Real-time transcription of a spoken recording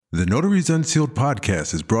The Notaries Unsealed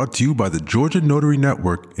podcast is brought to you by the Georgia Notary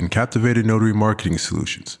Network and Captivated Notary Marketing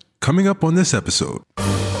Solutions. Coming up on this episode.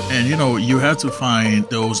 And you have to find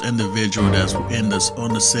those individuals that's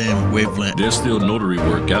on the same wavelength. There's still notary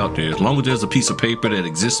work out there. As long as there's a piece of paper that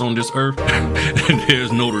exists on this earth,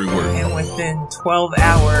 there's notary work. And within 12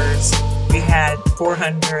 hours, we had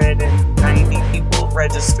 490 people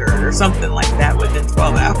registered or something like that within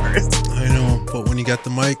 12 hours. I know, but when you got the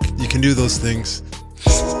mic, you can do those things.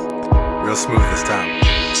 Real smooth this time.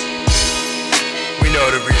 We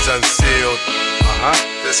Notaries Unsealed.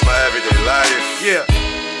 This my everyday life. Yeah.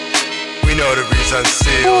 We Notaries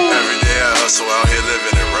Unsealed. Every day I hustle out here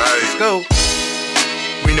living it right. Let's go.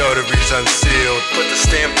 We Notaries Unsealed. Put the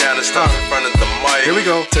stamp down and stop in front of the mic. Here we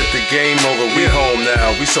go. Took the game over. We home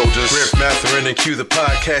now. We soldiers. Griff, Matherin, and cue the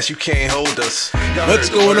podcast. You can't hold us. What's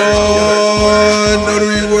going on,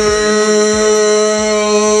 Notary World?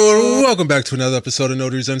 Welcome back to another episode of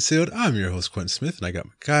Notaries Unsealed. I'm your host, Quentin Smith, and I got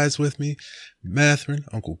my guys with me, Matherin,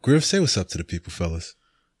 Uncle Griff. Say what's up to the people, fellas.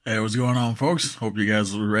 Hey, what's going on, folks? Hope you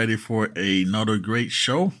guys are ready for another great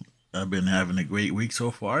show. I've been having a great week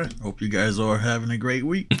so far. Hope you guys are having a great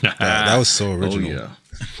week. That was so original. Oh, yeah.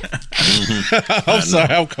 I'm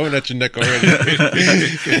sorry, I'm coming at your neck already.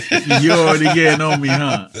 You already getting on me,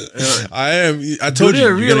 huh? I am. I told you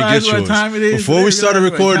you're going to get yours. Time it is? Before we started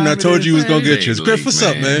recording, I told you he was going to get yours. Griff, what's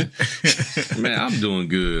up, man? Man, I'm doing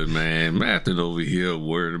good, man. Matthew over here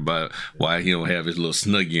worried about why he don't have his little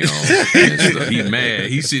Snuggie on. And stuff. He mad.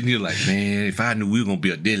 He's sitting here like, man, if I knew we were going to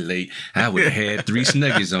be a day late, I would have had 3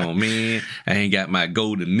 Snuggies on, man. I ain't got my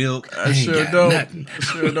golden milk. I ain't got nothing. I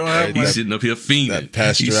sure don't have He's sitting up here fiending.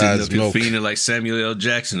 He's sitting up here milk. Fiending like Samuel L.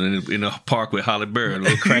 Jackson in a park with Holly Berry, a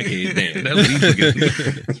little crackhead man. That's what he's looking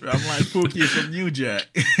at. I'm like Pookie from New Jack.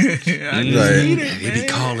 Right. He be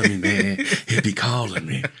calling me, man. He be calling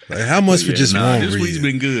me. Like, how much for just one This read? week's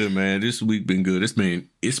been good, man. This week been good.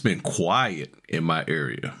 It's been quiet in my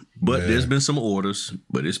area, but there's been some orders.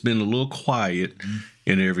 But it's been a little quiet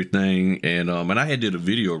and everything. And I had did a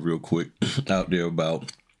video real quick out there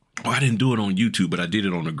about. I didn't do it on YouTube, but I did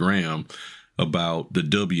it on the gram about the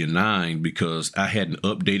W-9 because I hadn't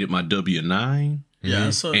updated my W-9.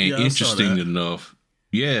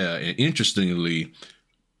 Yeah, interestingly,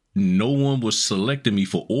 no one was selecting me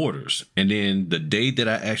for orders. And then the day that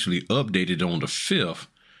I actually updated on the 5th,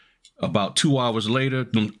 about 2 hours later,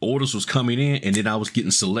 the orders was coming in, and then I was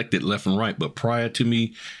getting selected left and right. But prior to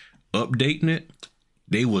me updating it,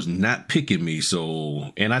 they was not picking me.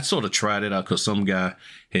 So, and I sort of tried it out because some guy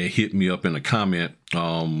had hit me up in a comment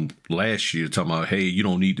last year talking about, hey, you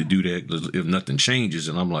don't need to do that if nothing changes.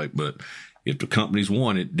 And I'm like, but if the companies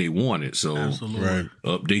want it, they want it. So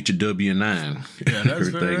update your W-9. Yeah, that's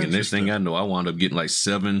everything. And next thing I know, I wound up getting like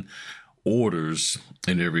 7 orders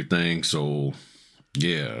and everything. So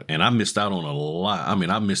yeah, and I missed out on a lot. I mean,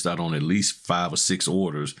 I missed out on at least 5 or 6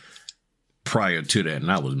 orders prior to that,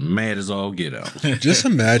 and I was mad as all get out. Just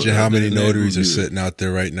imagine how many notaries are sitting out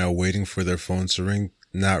there right now waiting for their phones to ring,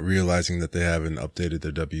 not realizing that they haven't updated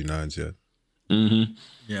their W-9s yet. Mm-hmm.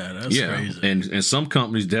 Yeah, that's crazy. And some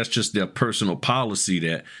companies, that's just their personal policy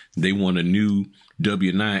that they want a new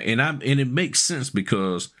W-9, and it makes sense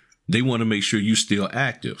because they want to make sure you're still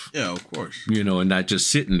active. Yeah, of course. And not just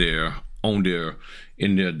sitting there in their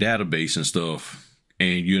database and stuff.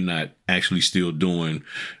 And you're not actually still doing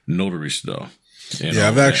notary stuff. Yeah,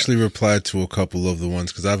 I've actually replied to a couple of the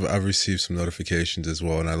ones because I've received some notifications as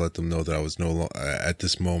well, and I let them know that I was at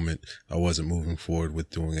this moment I wasn't moving forward with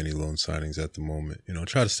doing any loan signings at the moment.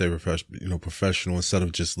 Try to stay professional instead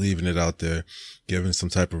of just leaving it out there, giving some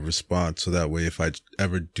type of response, so that way if I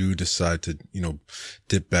ever do decide to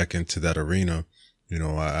dip back into that arena,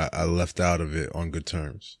 I left out of it on good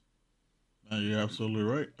terms. You're absolutely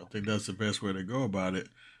right. I think that's the best way to go about it.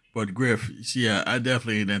 But Griff, yeah, I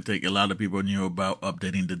definitely didn't think a lot of people knew about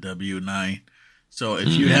updating the W-9. So if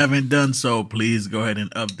you haven't done so, please go ahead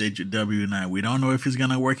and update your W-9. We don't know if it's going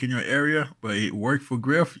to work in your area, but it worked for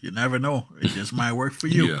Griff. You never know. It just might work for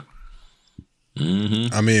you. Yeah.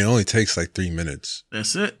 Mm-hmm. I mean, it only takes like 3 minutes.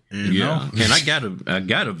 That's it. And I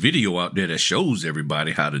got a video out there that shows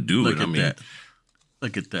everybody how to do it.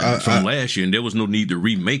 Look at that. From last year, and there was no need to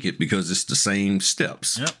remake it because it's the same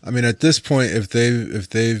steps. Yep. I mean, at this point, if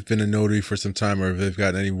they've been a notary for some time, or if they've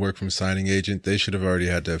gotten any work from signing agent, they should have already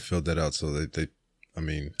had to have filled that out. So it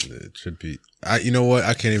should be. You know what?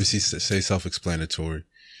 I can't even say self-explanatory.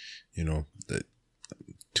 That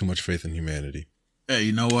too much faith in humanity. Hey,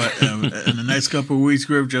 you know what? In the next couple of weeks,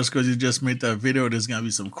 Griff, just because you just made that video, there's going to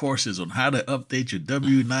be some courses on how to update your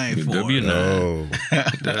W-9 form. W-9. Oh,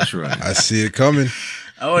 that's right. I see it coming.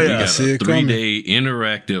 Oh, yeah. I see it 3-day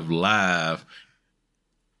interactive live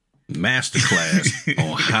masterclass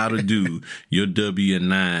on how to do your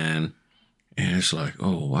W-9. And it's like,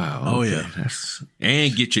 oh, wow. Oh, okay, yeah.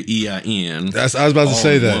 And get your EIN. I was about to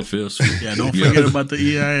say that. Yeah, don't forget about the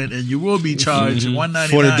EIN, and you will be charged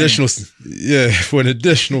 $199 For an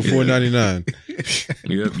additional $4.99.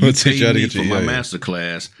 Yep, We'll you teach you how to paid me get for your my EIN.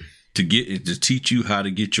 masterclass to teach you how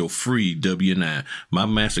to get your free W-9. My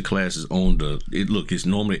masterclass is on it's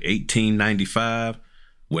normally $18.95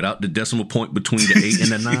 without the decimal point between the 8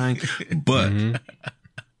 and the 9, but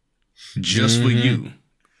just for you,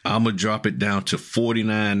 I'm going to drop it down to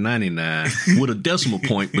 $49.99 with a decimal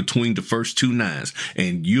point between the first two nines.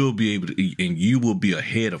 And you will be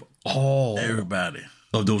ahead of everybody.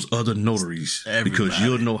 Of those other notaries because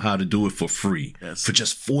you'll know how to do it for free for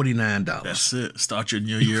just $49. That's it. Start your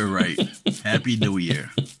new year right. Happy New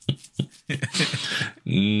Year.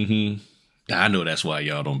 I know that's why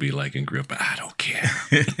y'all don't be liking Griff, but I don't care.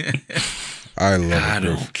 I love it, I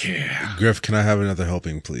Griff. don't care. Griff, can I have another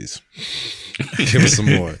helping, please? Give us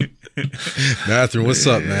some more. Matthew, what's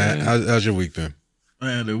up, man? How's your week been?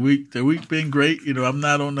 Man, the week been great. You know, I'm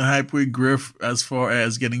not on the hype with Griff as far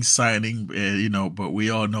as getting signing, but we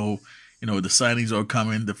all know, the signings are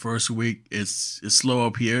coming. The first week it's slow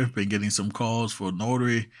up here. Been getting some calls for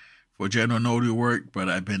general notary work, but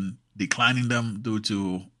I've been declining them due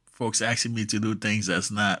to folks asking me to do things that's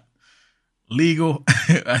not legal,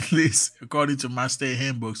 at least according to my state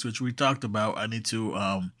handbooks, which we talked about. I need to,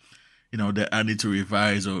 that I need to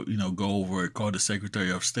revise or, go over it, call the Secretary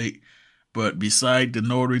of State. But beside the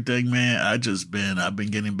notary thing, man, I've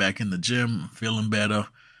been getting back in the gym, feeling better.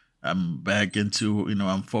 I'm back into,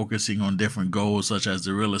 I'm focusing on different goals such as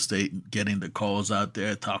the real estate, getting the calls out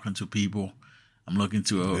there, talking to people. I'm looking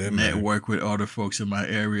to network with other folks in my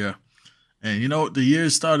area. And, the year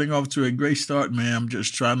is starting off to a great start, man. I'm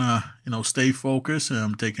just trying to, stay focused, and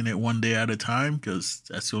I'm taking it one day at a time because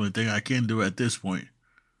that's the only thing I can do at this point.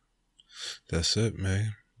 That's it,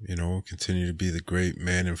 man. Continue to be the great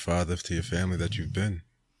man and father to your family that you've been.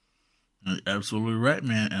 Absolutely right,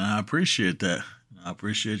 man. And I appreciate that. I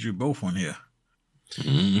appreciate you both on here.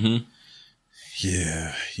 Mm-hmm.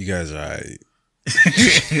 Yeah, you guys are all right.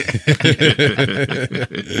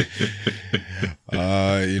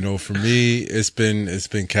 For me, it's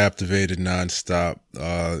been captivated nonstop.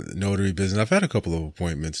 Notary business. I've had a couple of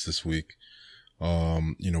appointments this week.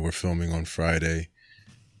 We're filming on Friday.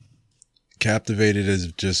 Captivated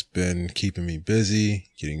has just been keeping me busy,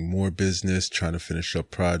 getting more business, trying to finish up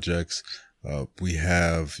projects. We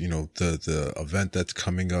have, the event that's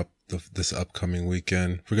coming up this upcoming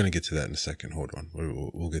weekend. We're going to get to that in a second. Hold on.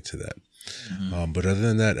 We'll get to that. Mm-hmm. But other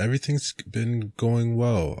than that, everything's been going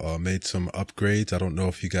well. Made some upgrades. I don't know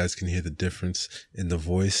if you guys can hear the difference in the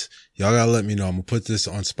voice. Y'all gotta let me know. I'm gonna put this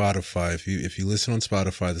on Spotify. If you listen on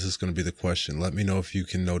Spotify, this is gonna be the question. Let me know if you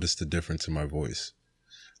can notice the difference in my voice.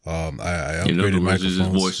 I upgraded microphones. His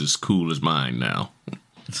voice is cool as mine now.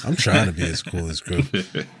 I'm trying to be as cool as Griff.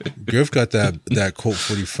 Griff got that Colt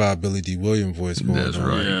 45 Billy D. Williams voice going on. That's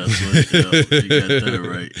right. Yeah, you got that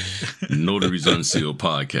right. Notaries Unsealed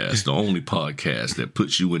podcast, the only podcast that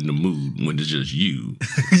puts you in the mood when it's just you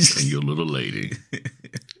and your little lady.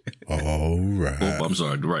 All right. Oh, I'm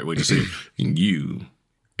sorry, the right way to say it. And you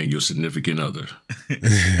and your significant other.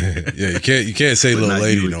 Yeah, you can't say little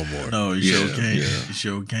lady no more. No, you sure can't. You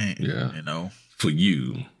sure can't. Yeah. For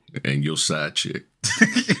you and your side chick.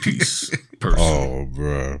 Peace person. Oh,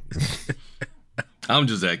 bro. I'm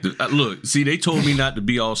just acting. Look, see, they told me not to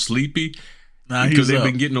be all sleepy he's because they've up.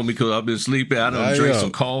 been getting on me because I've been sleepy. I done drank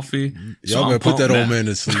some coffee. Y'all better put that old man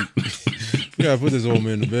to sleep. You gotta put this old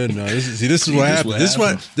man to bed now. This is what happens.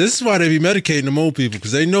 This is why they be medicating them old people,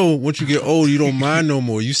 because they know once you get old, you don't mind no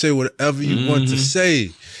more. You say whatever you want to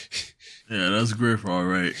say. Yeah, that's Griff, all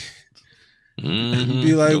right. Mm-hmm.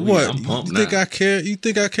 Be like, what? You think I care? You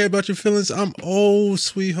think I care about your feelings? I'm old,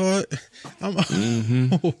 sweetheart. I'm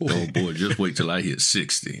old. Oh boy, just wait till I hit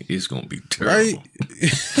 60. It's gonna be terrible. Right?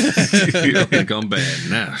 You think I'm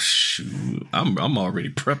bad now? Shoot, I'm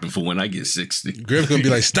already prepping for when I get 60. Griff's gonna be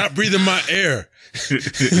like, stop breathing my air.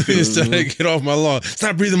 Instead of get off my lawn.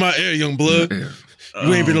 Stop breathing my air, young blood.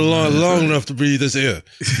 You ain't been along long enough to breathe this air.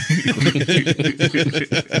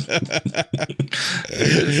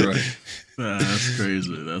 That's right. That's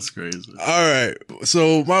crazy. That's crazy. All right.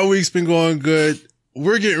 So my week's been going good.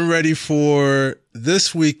 We're getting ready for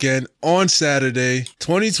this weekend on Saturday,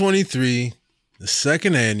 2023, the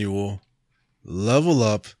second annual Level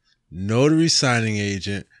Up Notary Signing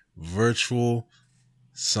Agent Virtual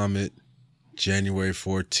Summit, January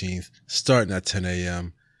 14th, starting at 10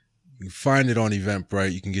 a.m. You can find it on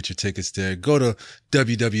Eventbrite. You can get your tickets there. Go to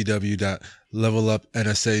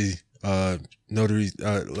www.levelupnsa.com Notary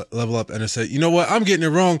Level Up NSA. You know what? I'm getting it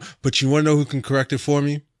wrong, but you want to know who can correct it for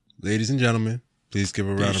me? Ladies and gentlemen, please give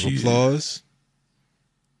a round of applause.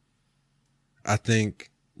 I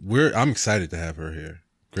think I'm excited to have her here.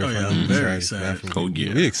 Griff, I'm very excited.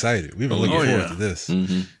 We're excited. We've been looking forward to this.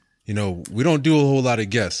 Mm-hmm. You know, we don't do a whole lot of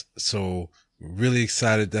guests, so we're really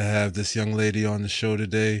excited to have this young lady on the show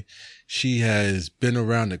today. She has been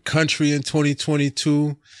around the country in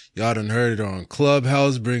 2022. Y'all done heard it on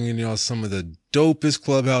Clubhouse, bringing y'all some of the dopest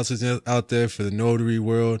clubhouses out there for the notary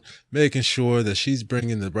world, making sure that she's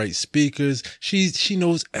bringing the right speakers. She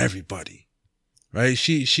knows everybody, right?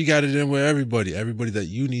 She got it in with everybody that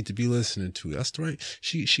you need to be listening to. That's right.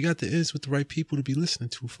 She got the ends with the right people to be listening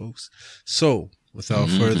to, folks. So without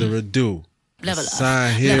further ado,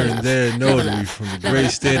 sign here and there notary from the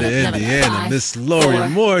great state of Indiana, Miss Lori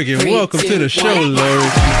Morgan. Welcome to the show, Lori.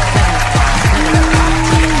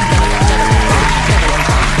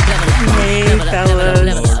 Hey,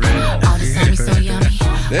 fellas.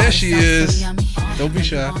 There she is. Don't be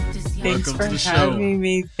shy. Thanks for having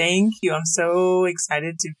me. Thank you. I'm so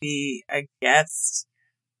excited to be a guest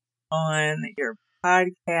on your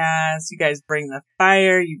podcast. You guys bring the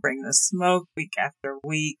fire, you bring the smoke week after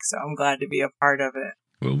week. So I'm glad to be a part of it.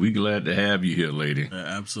 Well, we're glad to have you here, lady.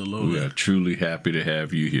 Absolutely. We are truly happy to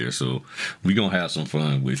have you here. So we're going to have some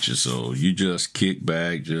fun with you. So you just kick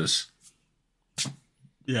back, just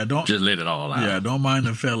let it all out. Yeah, don't mind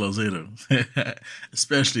the fellas either.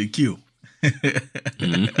 Especially Q.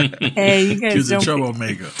 Hey, you guys don't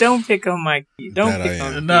pick on my Q. Don't pick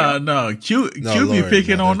on No, Q be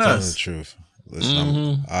picking on us. The truth.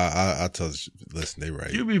 Listen, I tell you, listen, they right.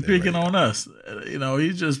 You be picking on us. You know,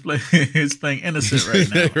 he's playing innocent right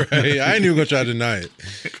now. Right. I ain't even gonna try to deny it.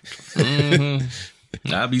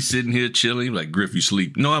 I'll be sitting here chilling like, Griff, you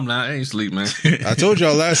sleep. No, I'm not. I ain't sleep, man. I told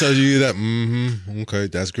y'all last time you hear that. Okay,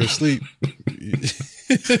 that's Griff sleep.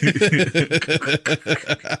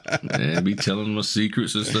 Man, be telling them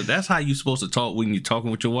secrets and stuff. That's how you supposed to talk when you're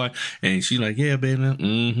talking with your wife. And she's like, yeah, baby.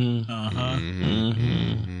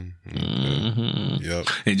 Yep.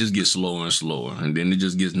 It just gets slower and slower. And then it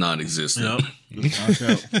just gets non-existent. Yep.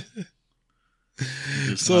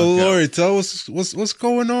 So, Lori, tell us what's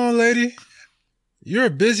going on, lady? You're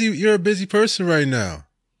a busy person right now.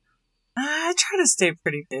 I try to stay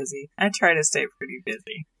pretty busy.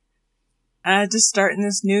 Just starting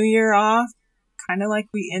this new year off, kind of like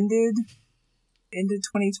we ended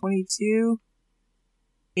 2022,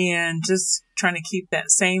 and just trying to keep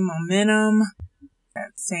that same momentum,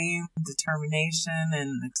 that same determination,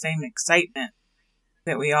 and the same excitement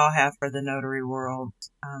that we all have for the notary world.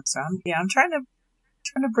 So I'm trying to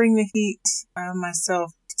bring the heat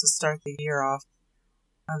myself to start the year off.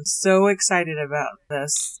 I'm so excited about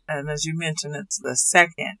this. And as you mentioned, it's the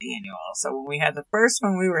second annual. So when we had the first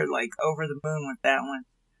one, we were like over the moon with that one.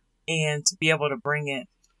 And to be able to bring it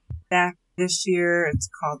back this year, it's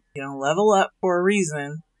called, Level Up for a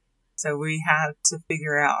reason. So we had to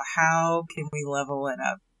figure out how can we level it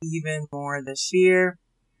up even more this year.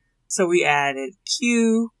 So we added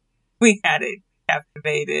Q, we added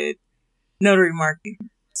Captivated Notary Marketing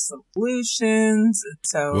Solutions. And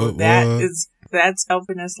so that's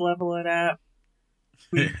helping us level it up.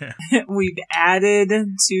 We've added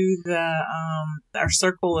to the our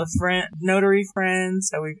circle of notary friends.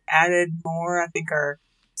 So we've added more. I think our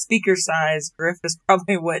speaker size, Griff, is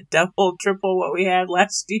probably double, triple what we had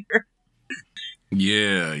last year.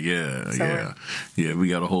 Yeah. We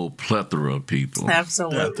got a whole plethora of people.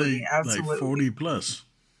 Absolutely. Like 40 plus.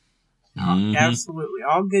 Absolutely.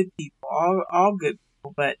 All good people. All good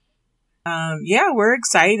people. But we're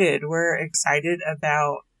excited. We're excited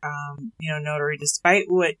about, notary, despite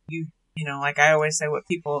what like I always say, what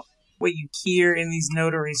you hear in these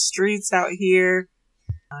notary streets out here.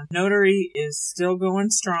 Notary is still going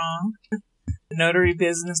strong. The notary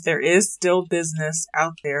business, there is still business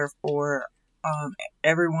out there for,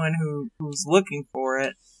 everyone who's looking for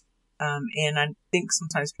it. And I think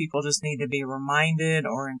sometimes people just need to be reminded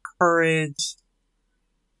or encouraged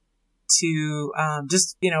to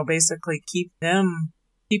basically keep them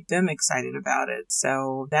excited about it.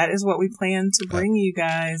 So that is what we plan to bring you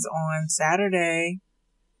guys on Saturday,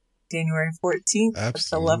 January 14th at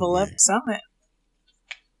the Level Up Summit.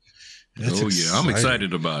 I'm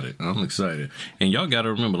excited about it. I'm excited. And y'all got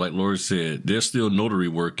to remember, like Lori said, there's still notary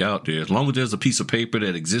work out there. As long as there's a piece of paper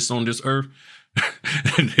that exists on this earth,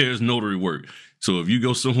 there's notary work. So if you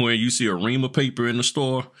go somewhere and you see a ream of paper in the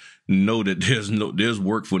store, know that there's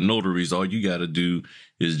work for notaries. All you got to do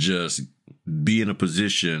is just be in a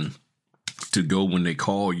position to go when they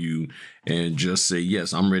call you and just say,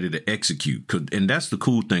 yes, I'm ready to execute. And that's the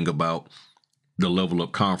cool thing about the Level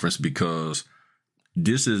Up Conference, because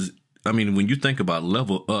this is, I mean, when you think about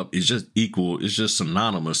level up, it's just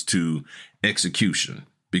synonymous to execution,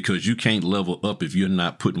 because you can't level up if you're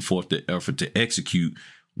not putting forth the effort to execute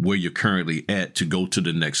where you're currently at to go to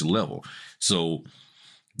the next level. So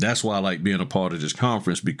that's why I like being a part of this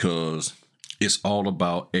conference, because it's all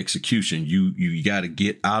about execution. You got to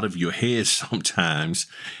get out of your head sometimes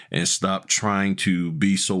and stop trying to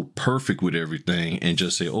be so perfect with everything and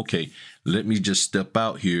just say, okay, let me just step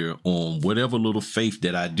out here on whatever little faith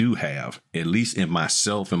that I do have, at least in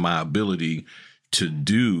myself and my ability to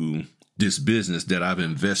do this business that I've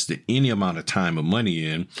invested any amount of time or money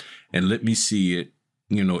in, and let me see it,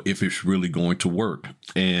 if it's really going to work.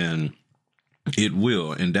 And it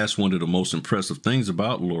will. And that's one of the most impressive things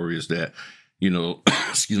about Lori is that,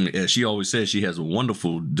 excuse me, as she always says, she has a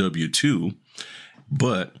wonderful W-2,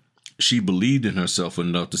 but she believed in herself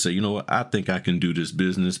enough to say, you know what, I think I can do this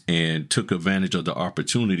business, and took advantage of the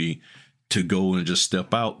opportunity to go and just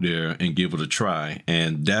step out there and give it a try.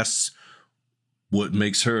 And that's what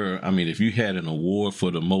makes her, I mean, if you had an award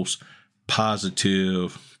for the most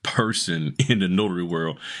positive person in the notary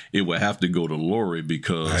world, it would have to go to Lori,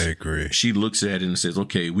 because I agree. She looks at it and says,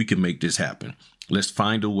 okay, we can make this happen. Let's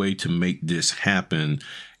find a way to make this happen,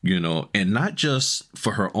 and not just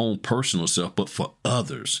for her own personal self, but for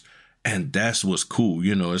others. And that's what's cool.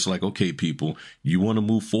 It's like, okay, people, you want to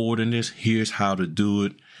move forward in this? Here's how to do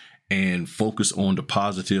it, and focus on the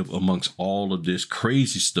positive amongst all of this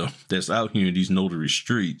crazy stuff that's out here in these notary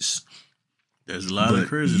streets. There's a lot of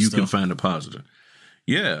crazy stuff. You can find the positive.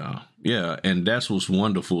 Yeah. And that's what's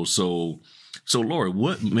wonderful. So Lori,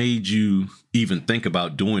 what made you even think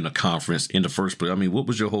about doing a conference in the first place? I mean, what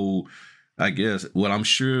was your whole, I guess, well, I'm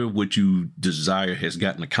sure what you desire has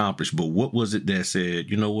gotten accomplished, but what was it that said,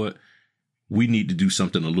 you know what, we need to do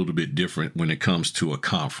something a little bit different when it comes to a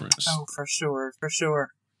conference? Oh, for sure.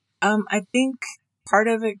 I think part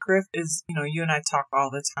of it, Griff, is, you and I talk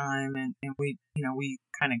all the time, and we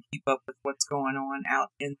kind of keep up with what's going on out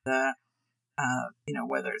in the,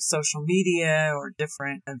 whether it's social media or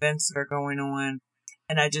different events that are going on.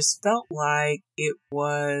 And I just felt like it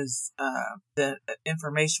was, the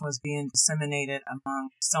information was being disseminated among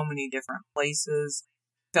so many different places.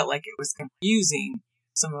 Felt like it was confusing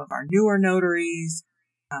some of our newer notaries.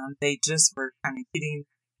 They just were kind of getting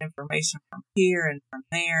information from here and from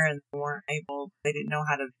there, and they didn't know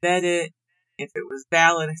how to vet it, if it was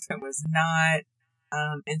valid, if it was not.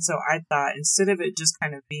 And so I thought, instead of it just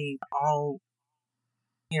kind of being all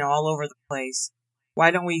over the place, why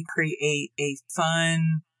don't we create a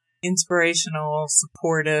fun, inspirational,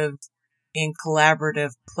 supportive, and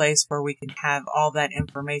collaborative place where we can have all that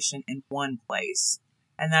information in one place?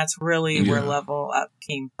 And that's really where Level Up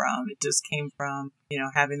came from. It just came from,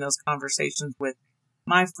 having those conversations with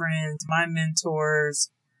my friends, my mentors,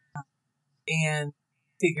 and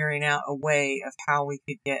figuring out a way of how we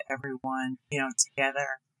could get everyone,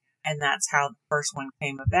 together. And that's how the first one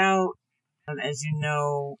came about. As you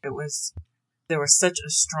know, there was such a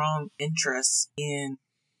strong interest in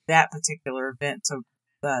that particular event. So,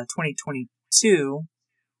 2022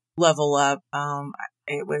 Level Up,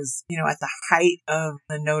 it was, at the height of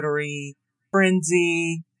the notary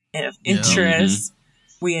frenzy and of interest.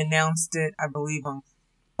 We announced it, I believe, on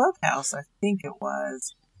Clubhouse, I think it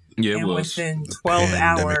was. Yeah, and it was. Within 12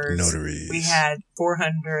 hours, notaries. We had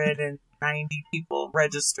 490 people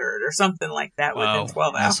registered or something like that within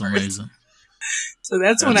 12 hours. That's amazing. So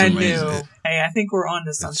that's when I knew, hey, I think we're on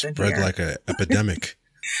to something here. It spread like an epidemic.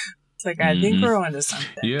 It's like, I think we're on to something.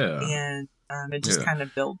 Yeah. And it just kind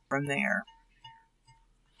of built from there.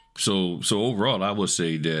 So overall, I would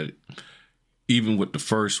say that even with the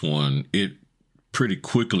first one, it pretty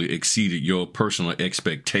quickly exceeded your personal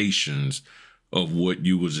expectations of what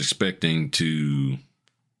you was expecting to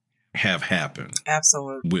have happen.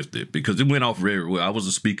 Absolutely. With it, because it went off very well. I was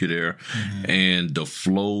a speaker there, and the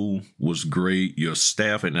flow was great. Your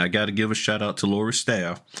staff, and I got to give a shout out to Lori's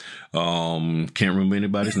staff. Can't remember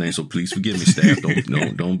anybody's name, so please forgive me, staff.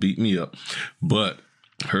 Don't beat me up. But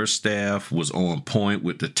her staff was on point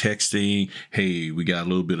with the texting. Hey, we got a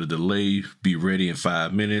little bit of delay. Be ready in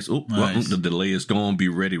 5 minutes. Oh, nice. The delay is gone. Be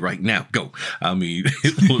ready right now. Go. I mean,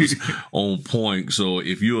 it was on point. So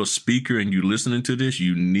if you're a speaker and you're listening to this,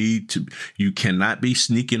 you cannot be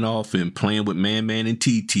sneaking off and playing with Man and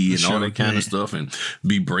TT and all that kind of stuff, and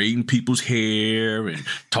be braiding people's hair and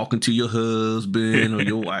talking to your husband or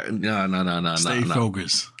your wife. No. Stay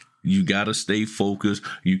focused. You got to stay focused.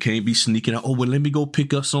 You can't be sneaking out. Oh, well, let me go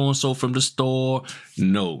pick up so-and-so from the store.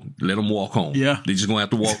 No, let them walk home. Yeah. They're just going to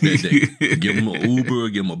have to walk that day. Give them an Uber,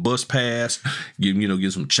 give them a bus pass,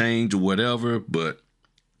 give some change or whatever. But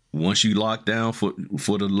once you lock down for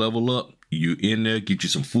the level up, you in there, get you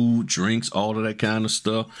some food, drinks, all of that kind of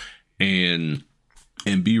stuff, and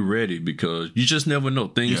be ready, because you just never know.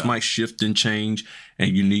 Things might shift and change, and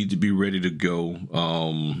you need to be ready to go,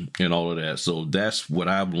 and all of that. So that's what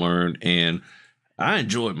I've learned, and I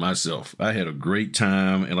enjoyed myself. I had a great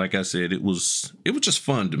time, and like I said, it was just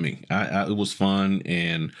fun to me. It was fun,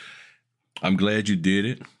 and I'm glad you did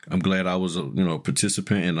it. I'm glad I was a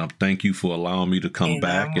participant, and I thank you for allowing me to come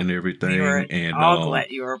back and everything. We were and all glad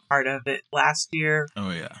you were a part of it last year. Oh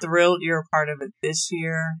yeah, Thrilled you're a part of it this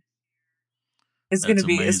year. It's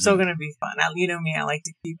still gonna be fun. You know me, I like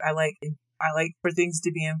for things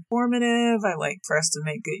to be informative. I like for us to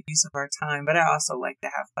make good use of our time, but I also like to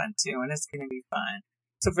have fun too, and it's gonna be fun.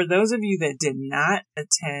 So for those of you that did not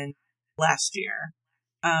attend last year,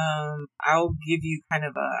 I'll give you kind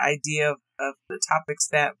of an idea of the topics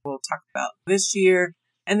that we'll talk about this year,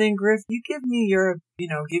 and then Griff, you give me your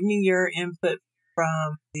input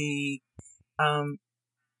from the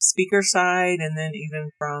speaker side, and then even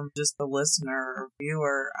from just the listener or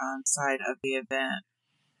viewer side of the event.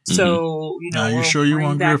 So, Now, you sure you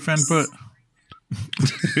want Griff input?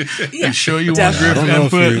 Yeah, you sure you want Griff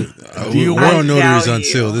input? We're on Notaries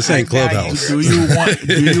Unsealed. This ain't Clubhouse. Do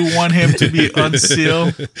you want him to be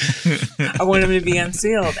unsealed? I want him to be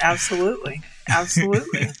unsealed. Absolutely.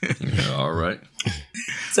 Yeah, all right.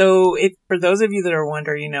 So, for those of you that are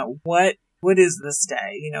wondering, what is this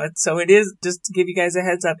day? It is, just to give you guys a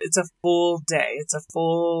heads up, it's a full day. It's a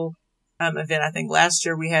full event. I think last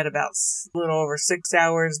year we had about a little over 6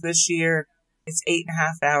 hours. This year it's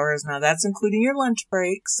 8.5 hours. Now that's including your lunch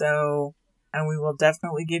break. And we will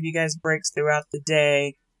definitely give you guys breaks throughout the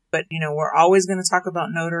day. But, we're always going to talk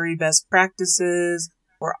about notary best practices.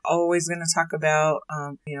 We're always going to talk about,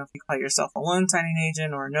 if you call yourself a loan signing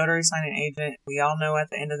agent or a notary signing agent, we all know at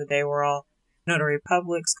the end of the day, we're all notary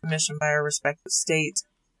publics commissioned by our respective states.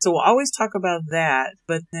 So we'll always talk about that.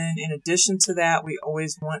 But then in addition to that, we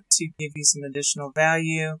always want to give you some additional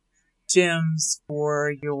value gems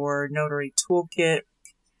for your notary toolkit.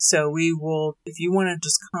 So we will, if you want to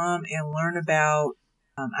just come and learn about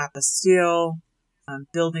apostille,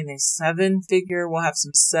 building a 7-figure, we'll have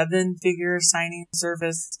some 7-figure signing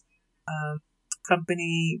service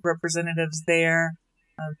company representatives there.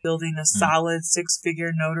 Building a solid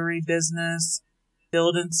 6-figure notary business,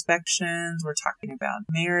 field inspections. We're talking about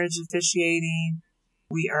marriage officiating.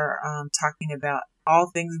 We are talking about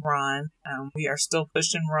all things Ron. We are still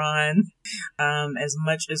pushing Ron as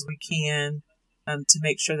much as we can to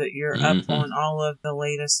make sure that you're up on all of the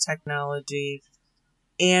latest technology.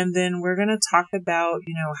 And then we're going to talk about,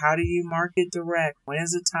 how do you market direct? When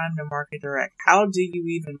is it time to market direct? How do you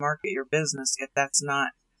even market your business if that's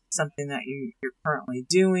not something that you're currently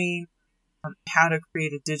doing? How to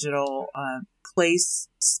create a digital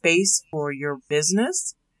space for your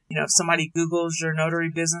business. If somebody Googles your notary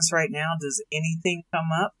business right now, does anything come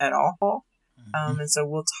up at all? And so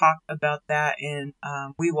we'll talk about that. And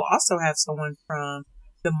we will also have someone from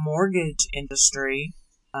the mortgage industry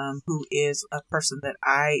who is a person that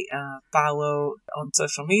I follow on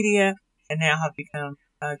social media and now have become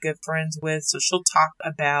good friends with. So she'll talk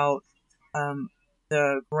about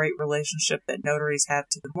the great relationship that notaries have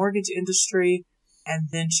to the mortgage industry. And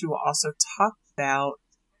then she will also talk about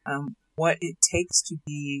what it takes to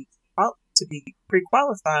be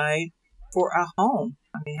pre-qualified for a home.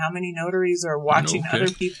 I mean, how many notaries are watching other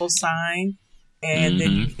people sign, and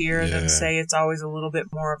then you hear them say it's always a little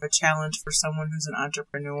bit more of a challenge for someone who's an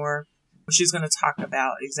entrepreneur. Well, she's going to talk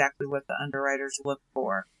about exactly what the underwriters look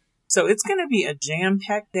for. So it's going to be a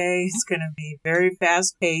jam-packed day. It's going to be very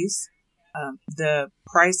fast-paced. The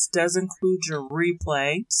price does include your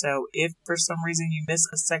replay. So if for some reason you miss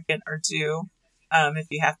a second or two, if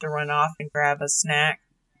you have to run off and grab a snack,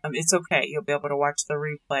 it's okay. You'll be able to watch the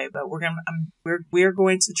replay. But we're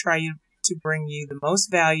going to try to bring you the most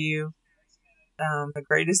value, the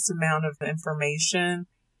greatest amount of information,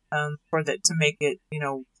 to make it,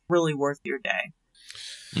 really worth your day.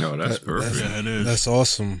 No, that's perfect. It is. That's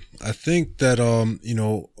awesome. I think that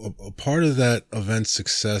a part of that event's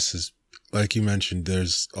success is, like you mentioned,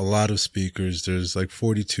 there's a lot of speakers. There's like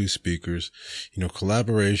 42 speakers.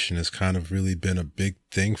 Collaboration has kind of really been a big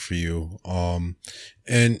thing for you.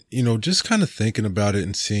 And just kind of thinking about it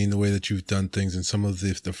and seeing the way that you've done things and some of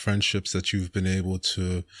the friendships that you've been able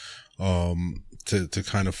to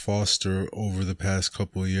kind of foster over the past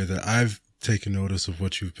couple of years, that I've taken notice of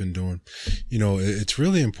what you've been doing. It's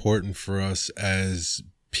really important for us as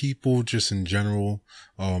people just in general,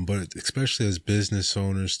 but especially as business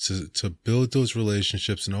owners, to build those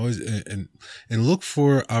relationships and always and look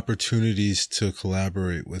for opportunities to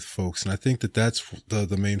collaborate with folks. And I think that's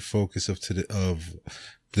the main focus of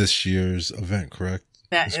this year's event. Correct?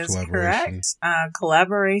 That is correct.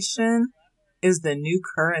 Collaboration is the new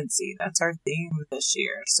currency. That's our theme this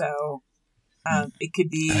year. So it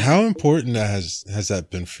could be. How important has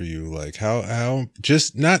that been for you? Like how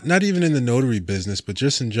just not even in the notary business, but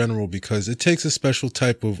just in general, because it takes a special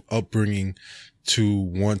type of upbringing to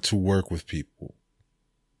want to work with people.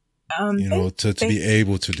 To be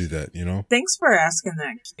able to do that. Thanks for asking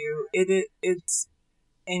that, Q. It's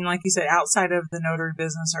and like you said, outside of the notary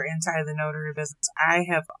business or inside of the notary business, I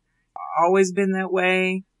have always been that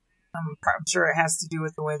way. I'm sure it has to do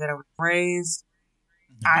with the way that I was raised.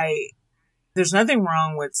 There's nothing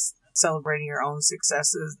wrong with celebrating your own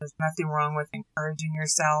successes. There's nothing wrong with encouraging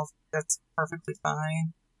yourself. That's perfectly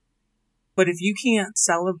fine. But if you can't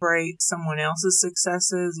celebrate someone else's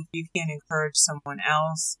successes, if you can't encourage someone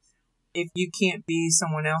else, if you can't be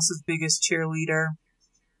someone else's biggest cheerleader,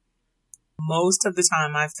 most of the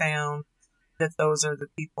time I found that those are the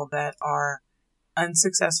people that are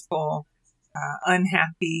unsuccessful,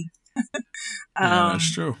 unhappy. Yeah,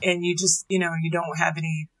 that's true. And you just, you don't have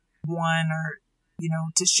anyone or,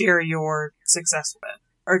 to share your success with,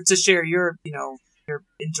 or to share your, your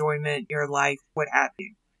enjoyment, your life, what have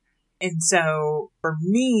you. And so for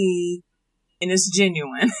me, and it's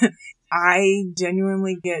genuine, I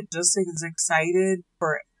genuinely get just as excited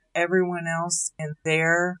for everyone else and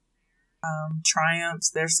their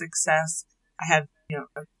triumphs, their success. I have,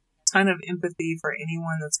 a ton of empathy for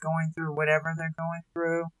anyone that's going through whatever they're going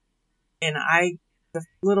through. And the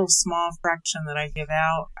little small fraction that I give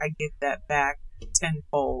out, I get that back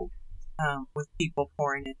tenfold, with people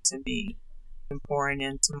pouring into me and pouring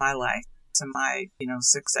into my life, to my,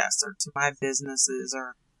 success, or to my businesses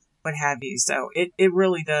or what have you. So it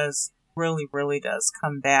really does, really does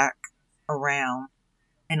come back around.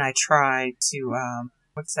 And I try to,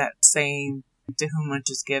 what's that saying? To whom much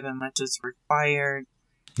is given, much is required.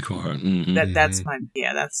 Mm-hmm. That's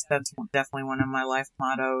definitely one of my life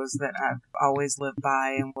mottos that I've always lived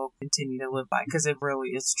by and will continue to live by, because it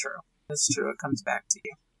really is true. It's true. It comes back to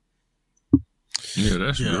you. Yeah,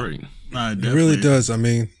 that's great. No, it really does. I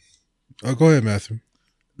mean, go ahead, Matthew.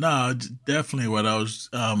 No, definitely what I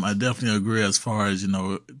definitely agree as far as,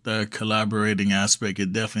 the collaborating aspect.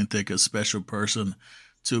 It definitely takes a special person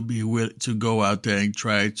to go out there and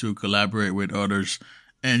try to collaborate with others.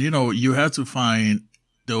 And, you have to find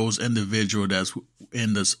those individuals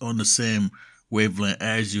that's on the same wavelength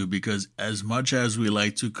as you, because as much as we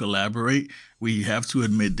like to collaborate, we have to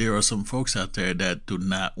admit there are some folks out there that do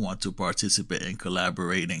not want to participate in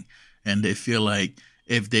collaborating, and they feel like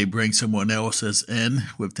if they bring someone else's in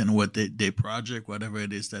within what their project, whatever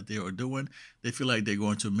it is that they are doing, they feel like they're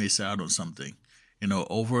going to miss out on something.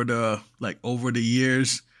 Over the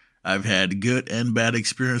years, I've had good and bad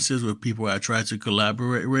experiences with people I try to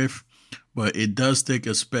collaborate with. But it does take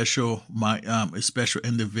a special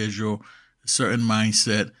individual, a certain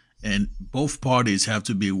mindset, and both parties have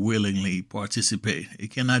to be willingly participate.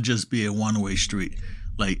 It cannot just be a one-way street.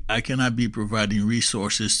 Like, I cannot be providing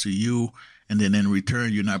resources to you, and then in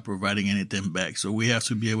return, you're not providing anything back. So we have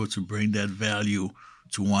to be able to bring that value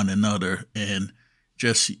to one another. And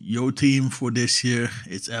just your team for this year,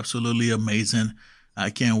 it's absolutely amazing. I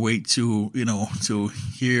can't wait to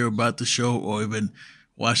hear about the show, or even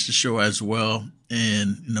watch the show as well.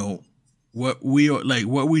 And, what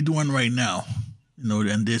we're doing right now,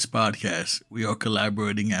 in this podcast, we are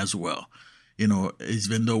collaborating as well.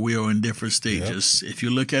 Even though we are in different stages. Yep. If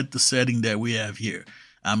you look at the setting that we have here,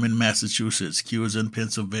 I'm in Massachusetts, Q is in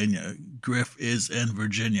Pennsylvania, Griff is in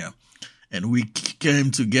Virginia, and we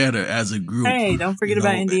came together as a group. Hey, don't forget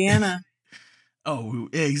about Indiana. Oh,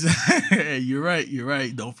 exactly. You're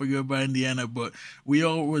right. Don't forget about Indiana. But we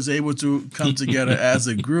all was able to come together as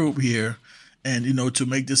a group here and, to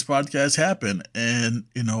make this podcast happen. And,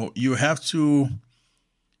 you have to,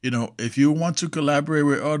 if you want to collaborate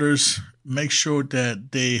with others, make sure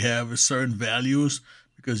that they have certain values,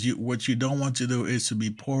 because what you don't want to do is to be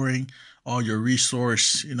pouring all your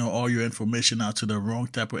resource, all your information out to the wrong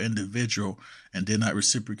type of individual, and they're not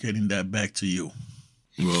reciprocating that back to you.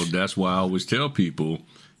 Well, that's why I always tell people,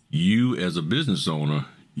 you as a business owner,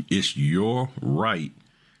 it's your right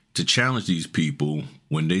to challenge these people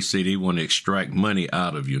when they say they want to extract money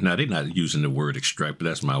out of you. Now, they're not using the word extract, but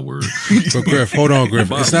that's my word. But Griff, hold on, Griff.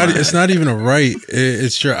 It's not even a right.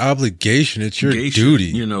 It's your obligation. It's your duty.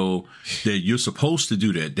 You know, that you're supposed to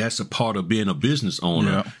do that. That's a part of being a business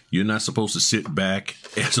owner. Yeah. You're not supposed to sit back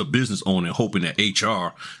as a business owner hoping that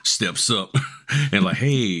HR steps up and like,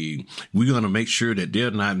 hey, we're going to make sure that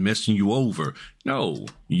they're not messing you over. No,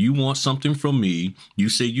 you want something from me. You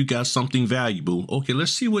say you got something valuable. Okay,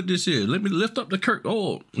 let's see what this is. Let me lift up the curtain.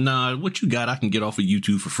 Oh, nah, what you got, I can get off of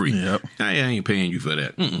YouTube for free. Yep. I ain't paying you for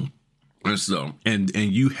that. And so, and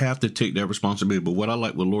you have to take that responsibility. But what I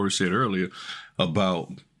like what Lori said earlier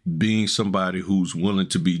about being somebody who's willing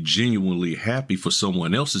to be genuinely happy for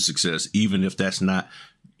someone else's success, even if that's not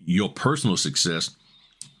your personal success,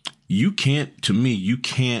 you can't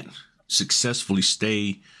successfully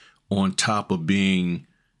stay on top of being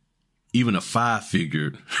even a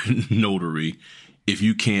 5-figure notary if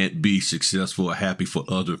you can't be successful or happy for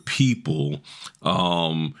other people.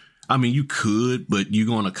 I mean, you could, but you're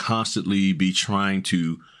going to constantly be trying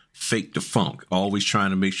to fake the funk, always trying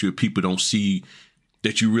to make sure people don't see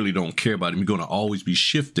that you really don't care about them. You're going to always be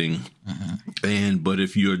shifting. But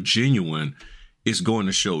if you're genuine, it's going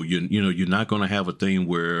to show. You're not going to have a thing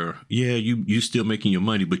where, you're still making your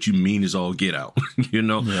money, but you mean as all get out,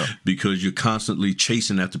 because you're constantly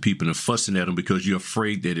chasing after people and fussing at them because you're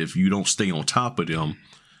afraid that if you don't stay on top of them,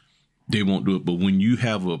 they won't do it. But when you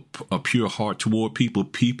have a pure heart toward people,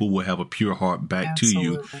 people will have a pure heart back to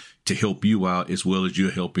you to help you out as well as you're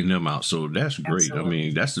helping them out. So that's great. Absolutely.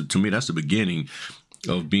 I mean, to me, that's the beginning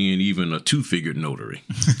of being even a 2-figure notary.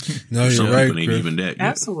 No, you're Some right, people ain't Griff. even that yet.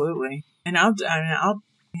 Absolutely. And I'll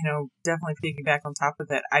definitely piggyback on top of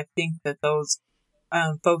that. I think that those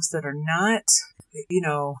folks that are not,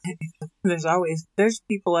 there's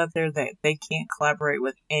people out there that they can't collaborate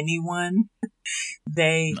with anyone.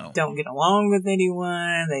 They don't get along with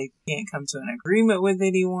anyone. They can't come to an agreement with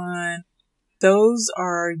anyone. Those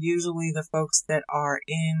are usually the folks that are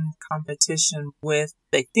in competition with,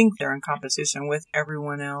 they think they're in competition with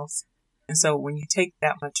everyone else. And so when you take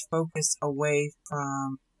that much focus away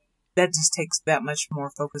from, that just takes that much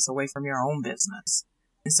more focus away from your own business.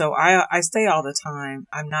 And so I say all the time,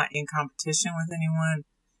 I'm not in competition with anyone.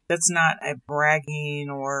 That's not a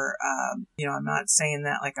bragging or, I'm not saying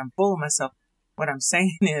that like I'm full of myself. What I'm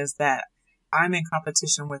saying is that I'm in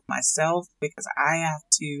competition with myself because I have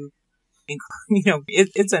to,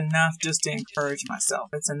 it's enough just to encourage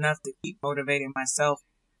myself. It's enough to keep motivating myself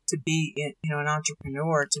to be, an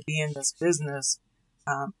entrepreneur, to be in this business.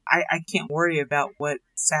 I can't worry about what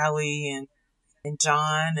Sally and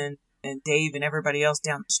John and Dave and everybody else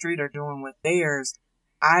down the street are doing with theirs.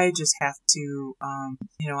 I just have to,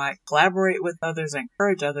 I collaborate with others, I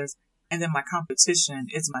encourage others, and then my competition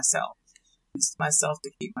is myself. It's myself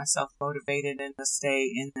to keep myself motivated and to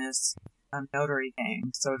stay in this notary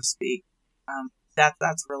game, so to speak.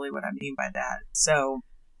 That's really what I mean by that. So,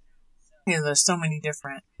 there's so many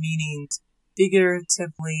different meanings,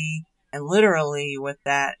 figuratively and literally, with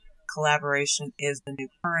that. Collaboration is the new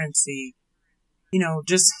currency.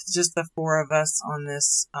 Just the four of us on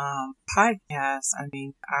this podcast. I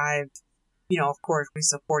mean, of course, we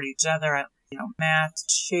support each other. Matt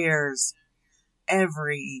shares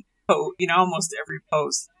almost every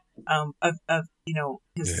post of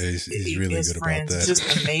he's really his good friends. about that.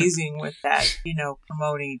 Just amazing with that,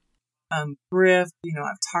 promoting. Griff,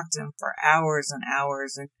 I've talked to him for hours and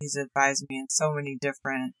hours, and he's advised me in so many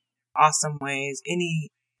different awesome ways.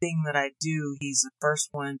 Anything that I do, he's the first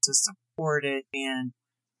one to support it, and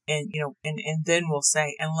then we'll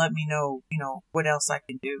say, and let me know, what else I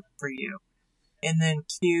can do for you. And then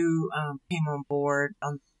Q came on board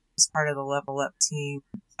as part of the Level Up team,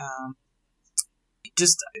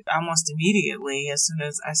 just almost immediately as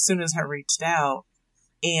soon as I reached out,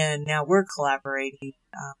 and now we're collaborating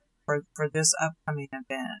for this upcoming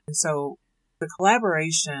event. And so the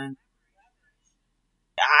collaboration,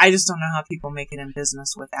 I just don't know how people make it in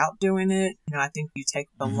business without doing it. I think you take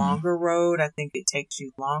the longer road. I think it takes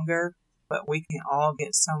you longer, but we can all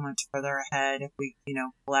get so much further ahead if we,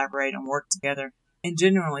 collaborate and work together and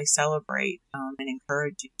genuinely celebrate and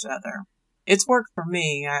encourage each other. It's worked for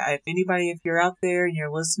me. If you're out there and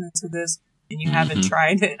you're listening to this and you haven't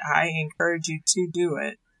tried it, I encourage you to do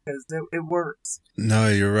it because it works. No,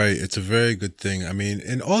 you're right. It's a very good thing. I mean,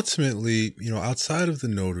 and ultimately, outside of the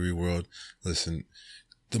notary world, listen,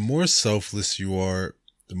 the more selfless you are,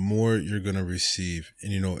 the more you're going to receive.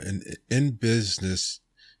 And, in business,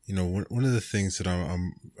 one of the things that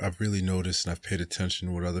I've really noticed and I've paid attention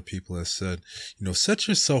to what other people have said, set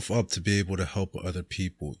yourself up to be able to help other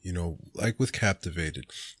people, like with Captivated.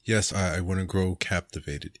 Yes, I want to grow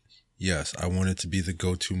Captivated. Yes, I wanted to be the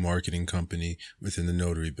go-to marketing company within the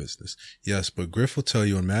notary business. Yes, but Griff will tell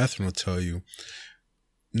you and Matherin will tell you,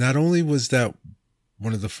 not only was that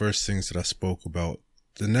one of the first things that I spoke about,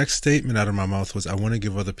 the next statement out of my mouth was, I want to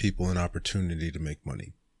give other people an opportunity to make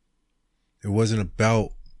money. It wasn't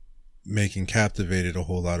about making Captivated a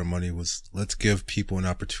whole lot of money. It was, let's give people an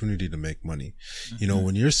opportunity to make money. Mm-hmm. You know,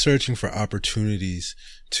 when you're searching for opportunities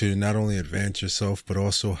to not only advance yourself, but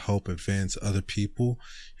also help advance other people,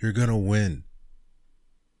 you're going to win.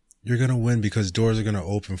 You're going to win because doors are going to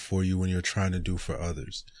open for you when you're trying to do for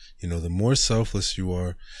others. You know, the more selfless you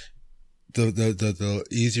are, the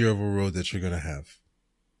easier of a road that you're going to have.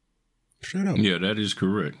 Straight up. Yeah, that is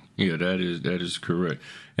correct. Yeah, that is correct.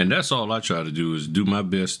 And that's all I try to do is do my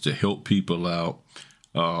best to help people out.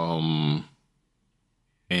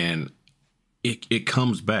 And it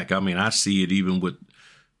comes back. I mean, I see it even with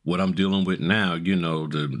what I'm dealing with now. You know,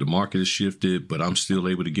 the market has shifted, but I'm still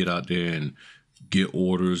able to get out there and get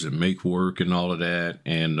orders and make work and all of that.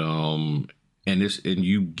 And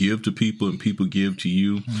you give to people and people give to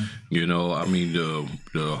you. Mm-hmm. You know, I mean,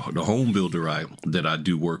 the home builder that I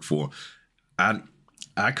do work for,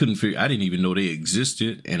 I couldn't figure, I didn't even know they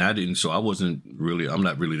existed, and I'm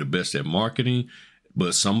not really the best at marketing,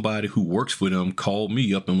 but somebody who works for them called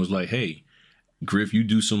me up and was like, hey, Griff, you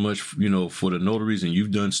do so much, you know, for the notaries and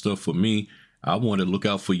you've done stuff for me. I want to look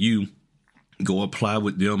out for you. Go apply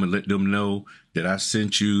with them and let them know that I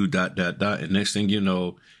sent you, ... And next thing you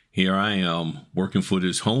know, here I am working for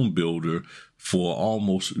this home builder for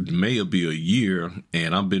almost maybe a year.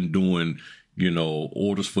 And I've been doing, you know,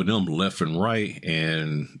 orders for them left and right.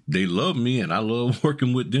 And they love me and I love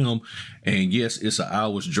working with them. And yes, it's an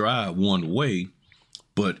hour's drive one way,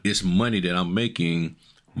 but it's money that I'm making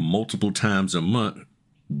multiple times a month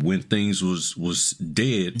when things was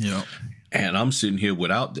dead. Yeah. And I'm sitting here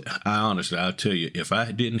I'll tell you, if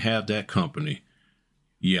I didn't have that company,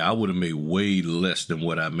 yeah, I would have made way less than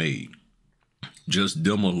what I made. Just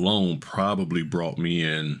them alone probably brought me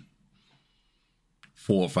in $4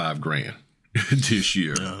 or $5 grand this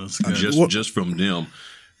year. Yeah, just from them.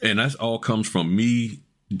 And that all comes from me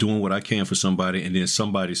doing what I can for somebody, and then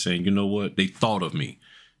somebody saying, you know what, they thought of me.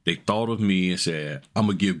 They thought of me and said, I'm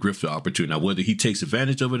going to give Griff the opportunity. Now, whether he takes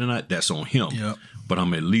advantage of it or not, that's on him. Yep. But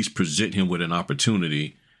I'm at least present him with an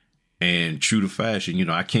opportunity. And true to fashion, you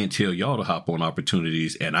know, I can't tell y'all to hop on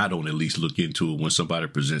opportunities, and I don't at least look into it when somebody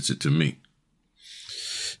presents it to me.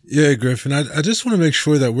 Yeah, Griffin, I just want to make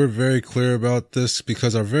sure that we're very clear about this,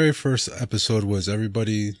 because our very first episode was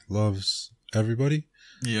Everybody Loves Everybody.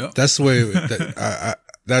 Yeah. That's the way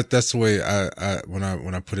that's the way I when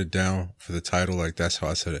I put it down for the title, like that's how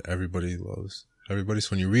I said it. Everybody loves everybody. So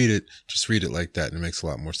when you read it, just read it like that and it makes a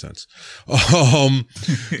lot more sense.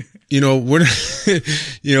 You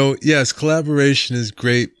know, yes, collaboration is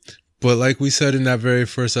great. But like we said in that very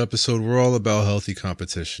first episode, we're all about healthy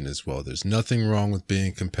competition as well. There's nothing wrong with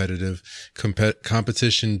being competitive.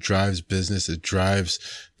 Competition drives business. It drives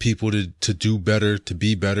people to do better, to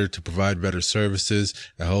be better, to provide better services.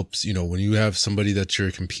 It helps, you know, when you have somebody that you're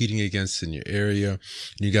competing against in your area and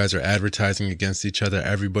you guys are advertising against each other,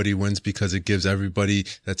 everybody wins because it gives everybody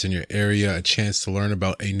that's in your area a chance to learn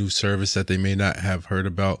about a new service that they may not have heard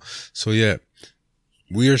about. So yeah.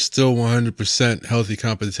 We are still 100% healthy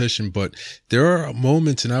competition, but there are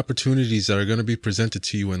moments and opportunities that are going to be presented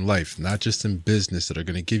to you in life, not just in business, that are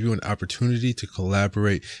going to give you an opportunity to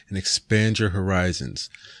collaborate and expand your horizons.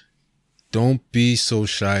 Don't be so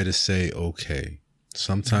shy to say, okay.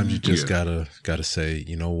 Sometimes you just gotta say,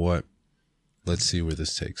 you know what? Let's see where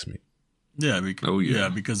this takes me. Yeah,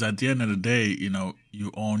 because at the end of the day, you know,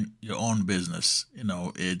 you own your own business. You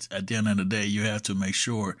know, it's at the end of the day, you have to make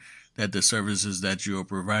sure that the services that you are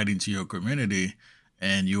providing to your community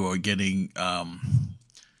and you are getting, I'm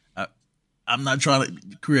not trying to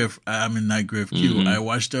Griff. Not Griff Q. Mm-hmm. I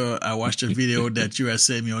watched a video that you had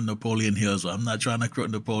sent me on Napoleon Hill. So I'm not trying to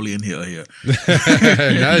quote Napoleon Hill here.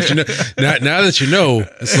 now that you know,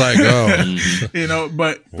 it's like, oh, you know,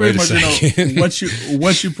 but pretty much, you know,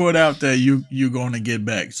 once you put out there, you're going to get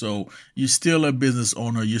back. So you're still a business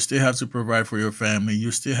owner. You still have to provide for your family.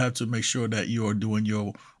 You still have to make sure that you are doing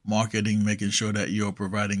your marketing, making sure that you're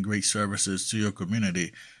providing great services to your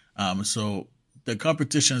community. So the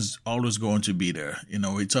competition is always going to be there. You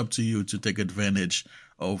know, it's up to you to take advantage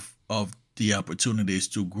of the opportunities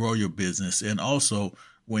to grow your business. And also,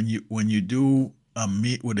 when you do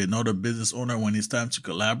meet with another business owner, when it's time to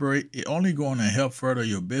collaborate, it's only going to help further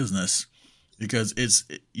your business, because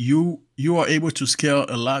you are able to scale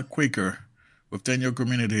a lot quicker within your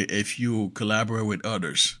community if you collaborate with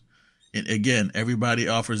others. And again, everybody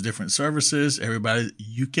offers different services.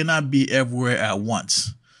 You cannot be everywhere at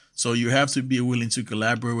once. So you have to be willing to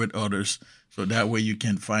collaborate with others so that way you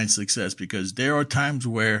can find success. Because there are times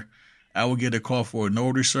where I will get a call for a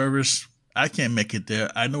notary service. I can't make it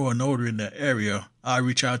there. I know a notary in that area. I'll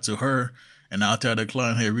reach out to her and I'll tell the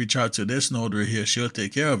client, hey, reach out to this notary here. She'll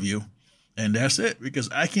take care of you. And that's it, because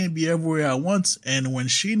I can't be everywhere at once. And when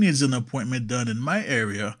she needs an appointment done in my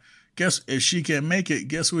area, if she can't make it,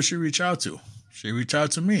 guess who she reach out to? She reach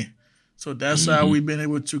out to me. So that's how we've been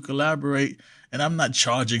able to collaborate. And I'm not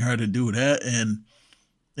charging her to do that. And,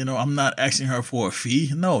 I'm not asking her for a fee.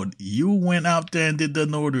 No, you went out there and did the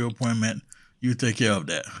notary appointment. You take care of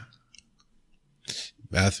that.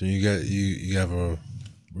 Matthew, you have a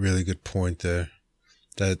really good point there.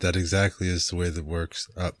 That exactly is the way that works.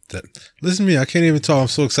 Listen to me, I can't even talk. I'm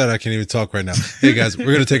so excited I can't even talk right now. Hey guys,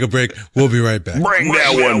 we're gonna take a break. We'll be right back. Bring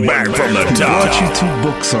that one back from the top. Brought you 2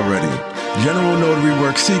 books already. General Notary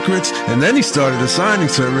Work Secrets, and then he started a signing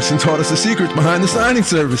service and taught us the secrets behind the signing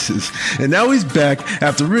services. And now he's back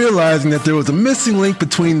after realizing that there was a missing link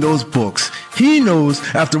between those books. He knows,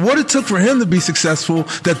 after what it took for him to be successful,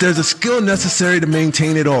 that there's a skill necessary to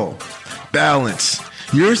maintain it all. Balance.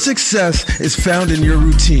 Your success is found in your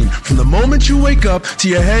routine. From the moment you wake up to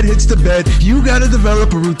your head hits the bed, you gotta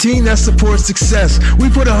develop a routine that supports success. We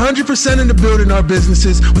put 100% into building our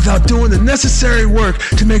businesses without doing the necessary work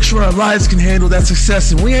to make sure our lives can handle that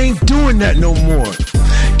success, and we ain't doing that no more.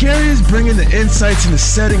 Gary is bringing the insights into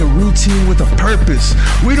setting a routine with a purpose.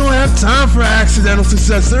 We don't have time for accidental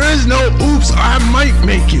success. There is no oops, I might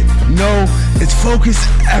make it. No, it's focused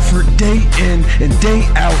effort day in and day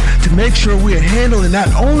out to make sure we are handling not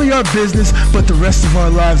only our business, but the rest of our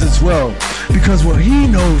lives as well. Because what he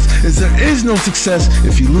knows is there is no success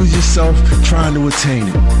if you lose yourself trying to attain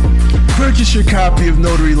it. Purchase your copy of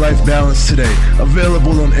Notary Life Balance today.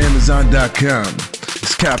 Available on Amazon.com.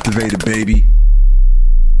 It's captivated, baby.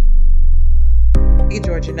 Hey,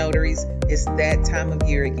 Georgia Notaries, it's that time of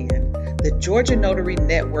year again. The Georgia Notary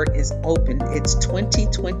Network is open its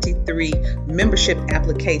 2023 membership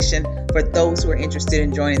application for those who are interested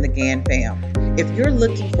in joining the GAN fam. If you're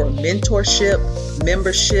looking for mentorship,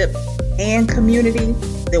 membership, and community,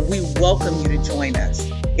 then we welcome you to join us.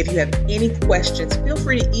 If you have any questions, feel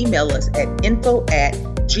free to email us at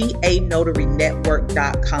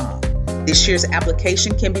info@ganotarynetwork.com. This year's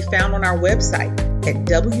application can be found on our website at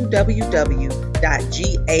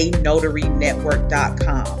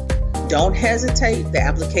www.ganotarynetwork.com. Don't hesitate. The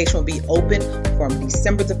application will be open from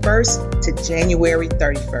December the 1st to January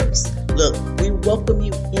 31st. Look, we welcome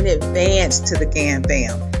you in advance to the GAN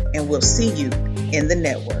fam, and we'll see you in the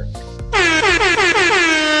network.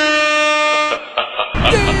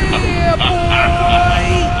 Yeah, boy!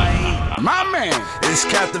 My man! It's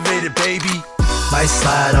captivated, baby. Might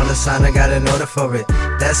slide on the sign, I got an order for it.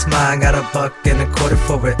 That's mine, got $1 and a quarter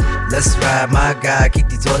for it. Let's ride, my guy, keep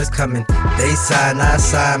these orders coming. They sign, I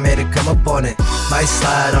sign, made it come up on it. Might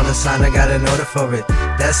slide on the sign, I got an order for it.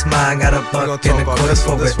 That's mine, got $1 and a quarter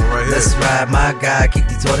for it. Let's ride, my guy, keep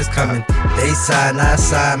these orders coming. They sign, I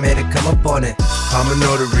sign, made it come up on it. I'm a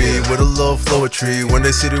notary with a little flowetry. When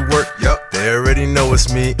they see the work, they already know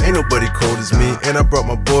it's me. Ain't nobody cold as me, and I brought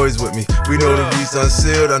my boys with me. We notaries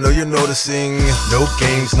unsealed, I know you're noticing. No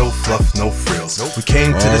games, no fluff, no frills. We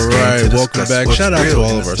came to this game to welcome back. Shout out to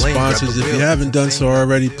all of our sponsors. If you haven't done so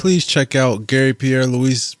already, please check out Gary Pierre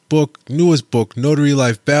Louis' newest book, Notary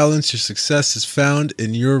Life Balance. Your success is found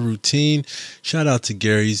in your routine. Shout out to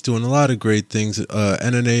Gary. He's doing a lot of great things.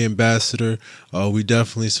 NNA ambassador. We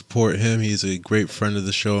definitely support him. He's a great friend of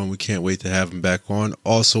the show, and we can't wait to have him back on.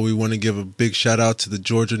 Also, we want to give a big shout out to the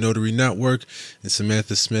Georgia Notary Network and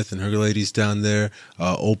Samantha Smith and her ladies down there.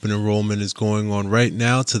 Open enrollment is going on right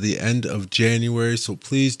now to the end of January, so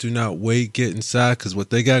please do not wait. Get inside, because what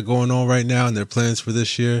they got going on right now and their plans for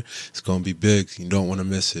this year, it's going to be big. You don't want to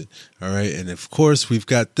miss it. All right. And of course, we've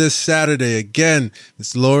got this Saturday again.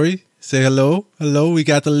 Miss Lori, say hello. Hello. We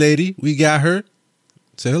got the lady. We got her.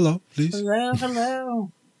 Say hello, please. Hello,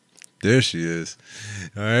 hello. There she is.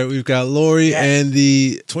 All right. We've got Lori and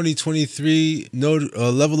the 2023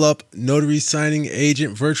 Level Up Notary Signing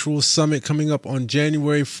Agent Virtual Summit coming up on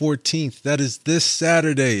January 14th. That is this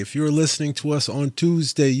Saturday. If you're listening to us on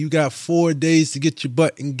Tuesday, you got 4 days to get your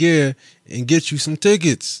butt in gear and get you some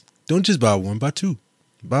tickets. Don't just buy one, buy two.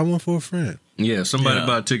 Buy one for a friend. Yeah, somebody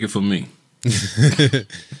buy a ticket for me.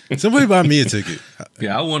 Somebody buy me a ticket.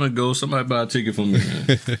 Yeah, I want to go. Somebody buy a ticket for me.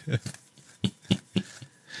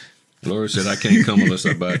 Laura said I can't come unless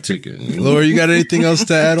I buy a ticket. Laura, you got anything else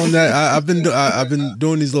to add on that? I've been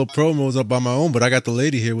doing these little promos up on my own, but I got the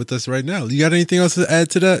lady here with us right now. You got anything else to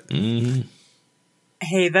add to that? Mm-hmm.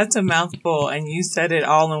 Hey, that's a mouthful, and you said it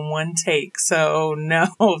all in one take. So no,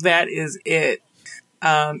 that is it.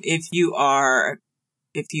 If you are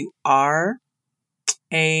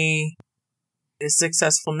a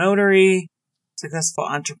successful notary, successful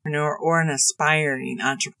entrepreneur, or an aspiring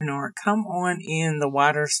entrepreneur, come on in. The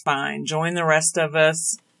water's fine. Join the rest of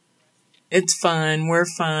us. It's fun. We're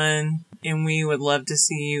fun. And we would love to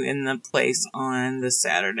see you in the place on this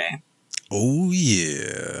Saturday. Oh,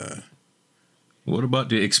 yeah. What about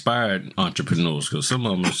the expired entrepreneurs? Because some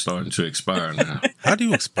of them are starting to expire now. How do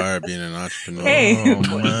you expire being an entrepreneur? Hey,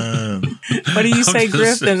 Oh man. what do you say, just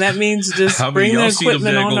Griff? saying. And that means just bring the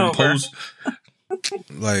equipment on over.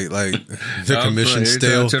 Like the I'm commission saying,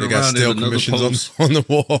 stale. turn They got around, stale there's another commissions on the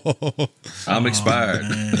wall. I'm expired.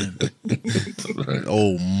 Man.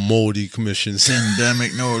 Oh, moldy commissions.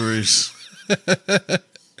 Pandemic notaries.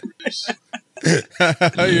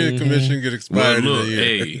 How your commission get expired Well, look, in a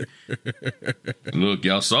year? hey, look,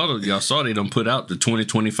 y'all saw they done put out the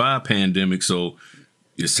 2025 pandemic, so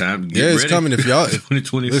it's time to get ready. It's coming. If y'all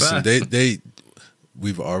 2025. listen,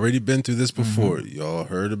 we've already been through this before. Y'all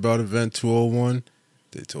heard about Event 201.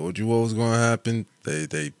 They told you what was going to happen.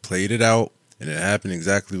 They played it out, and it happened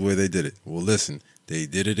exactly the way they did it. Well, listen, they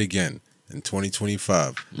did it again in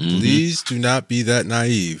 2025. Please do not be that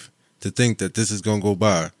naive to think that this is going to go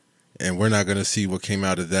by, and we're not going to see what came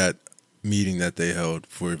out of that meeting that they held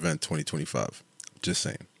for Event 2025. Just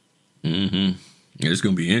saying. Mm-hmm. It's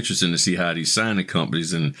going to be interesting to see how these signing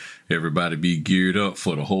companies and everybody be geared up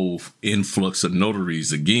for the whole influx of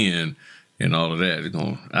notaries again and all of that.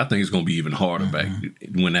 I think it's going to be even harder back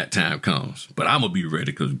when that time comes. But I'm going to be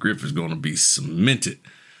ready because Griff is going to be cemented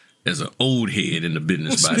as an old head in the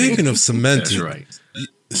business. Well, speaking of cemented, that's right.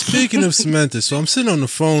 Speaking of cemented, so I'm sitting on the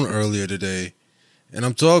phone earlier today, and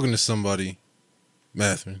I'm talking to somebody,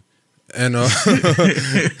 Matthew, and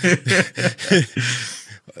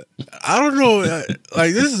I don't know.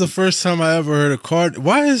 Like, this is the first time I ever heard a car.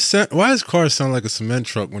 Why his car sound like a cement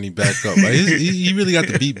truck when he back up? Like, he really got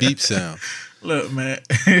the beep beep sound. Look, man.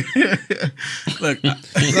 Look, he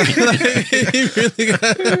really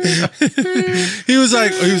got. He was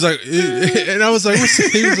like, and I was like,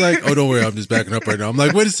 he was like, oh, don't worry, I'm just backing up right now. I'm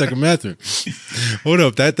like, wait a second, Matthew, hold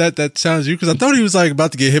up, that sounds you, because I thought he was like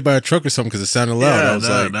about to get hit by a truck or something because it sounded loud.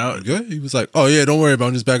 I was good. He was like, oh yeah, don't worry about it,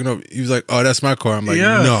 I'm just backing up. He was like, oh, that's my car. I'm like,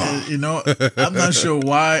 no, you know, I'm not sure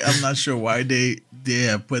why they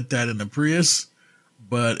have put that in the Prius,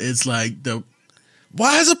 but it's like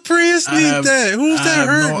why does a Prius need that? Who's that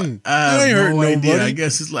hurting? I have no idea. Nobody. I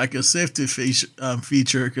guess it's like a safety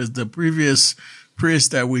feature because the previous Prius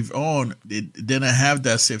that we've owned, it didn't have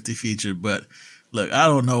that safety feature. But look, I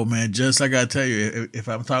don't know, man. Just like I tell you, if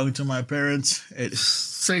I'm talking to my parents,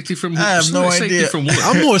 safety from I have no idea. From what?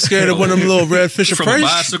 I'm more scared of one of them little red Fisher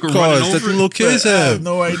Price cars that the little kids I have. have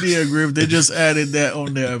no idea, Griff. They just added that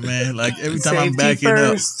on there, man. Like every time I'm backing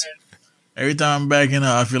up. Every time I'm backing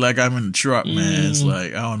up, I feel like I'm in the truck, man. It's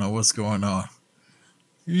like, I don't know what's going on.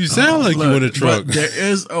 You sound like you in a truck. But there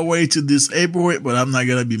is a way to disable it, but I'm not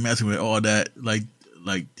going to be messing with all that, like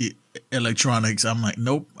the electronics. I'm like,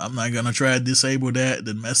 nope, I'm not going to try to disable that,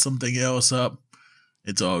 then mess something else up.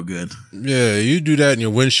 It's all good. Yeah, you do that and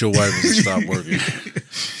your windshield wipers will stop working.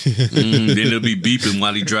 Then it'll be beeping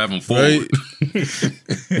while he's driving forward.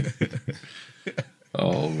 Right?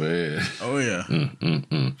 Oh, man. Oh, yeah.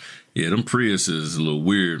 Yeah, them Priuses is a little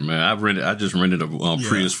weird, man. I just rented a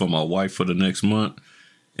Prius for my wife for the next month.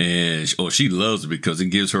 And she loves it because it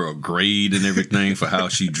gives her a grade and everything for how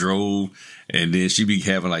she drove. And then she be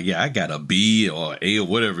having like, yeah, I got a B or A or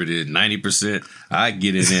whatever it is, 90%. I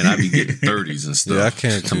get in there and I be getting 30s and stuff. Yeah, I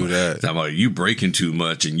can't do that. I'm like, you braking too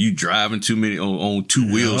much and you driving too many on two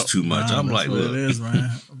wheels too much. I'm like, what look. it is, man.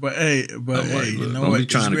 But hey, you know I'm what?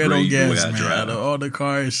 trying It's to red on grade the way gas, I man. drive. Out of all the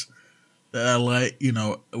cars that I like,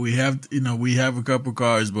 we have a couple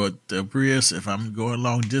cars, but the Prius, if I'm going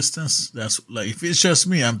long distance, that's like, if it's just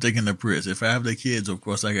me, I'm taking the Prius. If I have the kids, of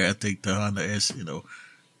course, I gotta take the Honda S, the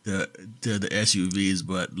SUVs.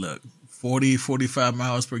 But look, 40, 45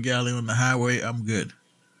 miles per gallon on the highway, I'm good.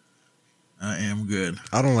 I am good.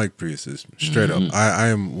 I don't like Priuses. Straight up. I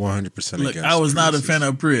am 100% Look, against I was not a Priuses. fan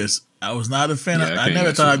of Prius. I was not a fan of. I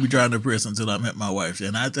never thought I'd be driving a Prius until I met my wife,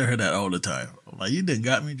 and I tell her that all the time. I'm like, you done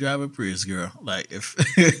got me driving a Prius, girl. Like if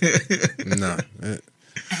no,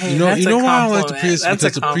 Hey, you know why I don't like the compliment. Prius, That's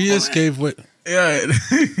because a the Prius compliment. gave way. Yeah.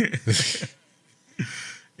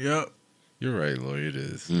 Yep. You're right, Lloyd. It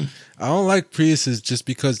is. I don't like Priuses just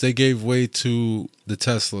because they gave way to the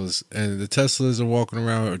Teslas, and the Teslas are walking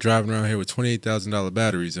around or driving around here with $28,000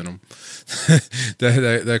 batteries in them.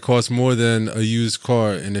 that cost more than a used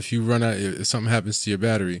car, and if you run out, if something happens to your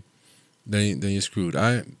battery, then you're screwed.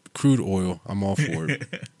 Crude oil, I'm all for it.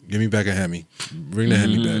 Give me back a Hemi. Bring the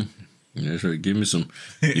Hemi back. That's right. Give me some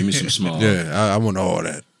smog. Yeah, I want all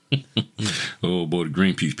that. Oh boy, the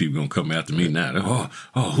Greenpeace people gonna come after me now.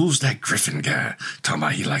 Oh, who's that Griffin guy talking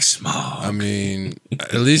about? He likes smog. I mean,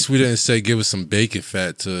 at least we didn't say give us some bacon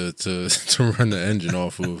fat to run the engine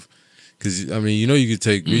off of. Because I mean, you could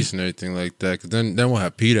take grease and everything like that. Because then we'll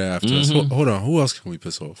have PETA after us. Hold on, who else can we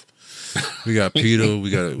piss off? We got PETA.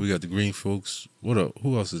 We got the green folks. What up?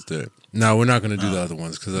 Who else is there? No, we're not gonna do the other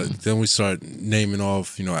ones because then we start naming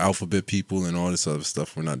off alphabet people and all this other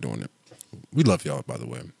stuff. We're not doing it. We love y'all, by the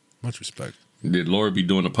way. Much respect. Did Lori be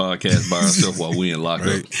doing a podcast by herself while we in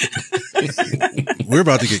lockup? We're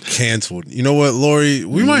about to get canceled. You know what, Lori?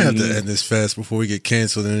 We might have to end this fast before we get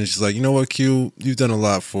canceled. And it's just like, you know what, Q? You've done a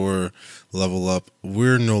lot for Level Up.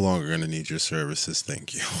 We're no longer going to need your services.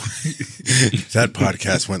 Thank you. That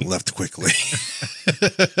podcast went left quickly.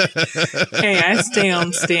 Hey, I stay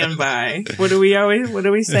on standby. What do we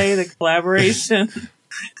say? The collaboration.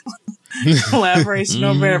 Collaboration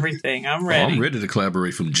over everything. I'm ready. I'm ready to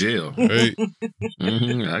collaborate from jail. Right?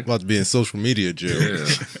 About to be in social media jail. Yeah.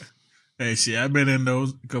 Hey, see, I've been in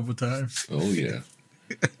those a couple times. Oh yeah.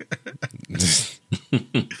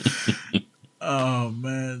 Oh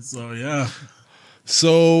man, so yeah.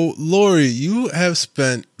 So, Lori, you have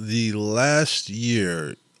spent the last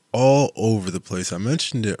year all over the place. I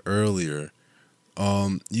mentioned it earlier.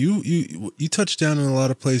 You touched down in a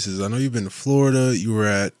lot of places. I know you've been to Florida. You were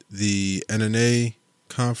at the NNA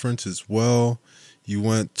conference as well. You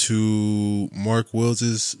went to Mark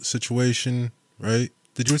Wills's situation, right?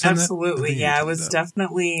 Did you attend Absolutely, that? yeah. I was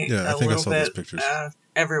definitely I think I saw those pictures.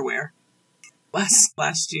 Everywhere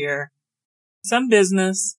last year. Some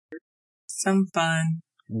business, some fun.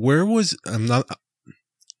 Where was I'm not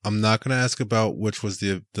going to ask about which was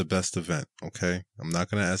the best event, okay? I'm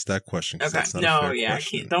not going to ask that question. Okay. That's not a fair question. I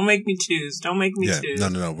can't. Don't make me choose.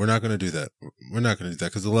 Choose. No. We're not going to do that. We're not going to do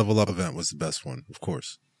that because the Level Up event was the best one, of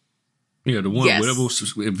course. Yeah, the one, whatever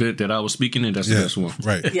event that I was speaking in, that's the best one.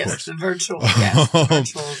 Right, of yes, course. the virtual. Yes, the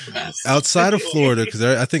virtual is the best. Outside of Florida, because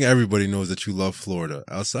I think everybody knows that you love Florida.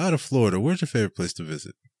 Outside of Florida, where's your favorite place to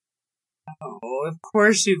visit? Oh, of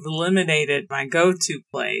course you've eliminated my go-to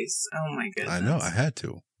place. Oh my goodness. I know, I had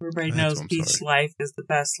to. Everybody knows beach life is the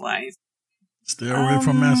best life. Stay away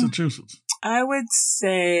from Massachusetts. I would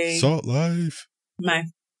say Salt Life. My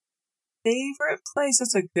favorite place,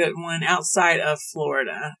 that's a good one, outside of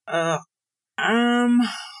Florida.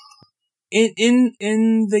 In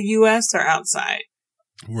the US or outside?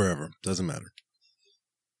 Wherever. Doesn't matter.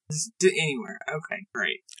 Anywhere. Okay,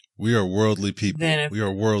 great. We are worldly people. We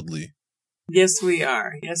are worldly. Yes, we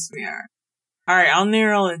are. All right, I'll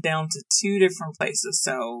narrow it down to two different places.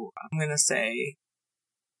 So I'm going to say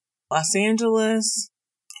Los Angeles,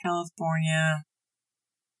 California,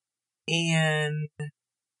 and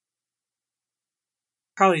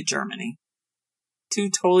probably Germany. Two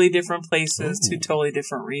totally different places, two totally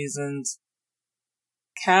different reasons.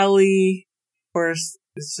 Cali, of course,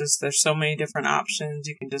 it's just there's so many different options.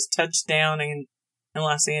 You can just touch down in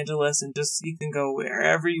Los Angeles and you can go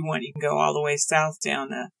wherever you want. You can go all the way south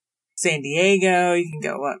down to San Diego. You can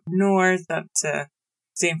go up north up to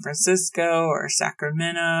San Francisco or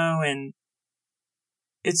Sacramento, and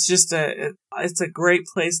it's just it's a great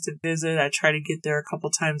place to visit. I try to get there a couple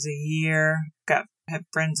times a year. Have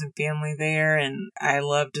friends and family there, and I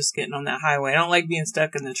love just getting on that highway. I don't like being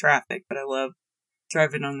stuck in the traffic, but I love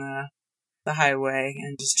driving on the highway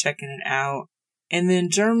and just checking it out. And then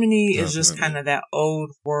Germany is just kind of that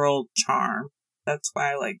old world charm. That's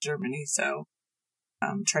why I like Germany. So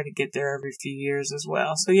try to get there every few years as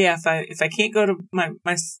well. So yeah, if I can't go to my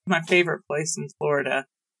favorite place in Florida,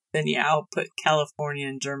 then yeah, I'll put California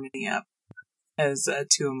and Germany up as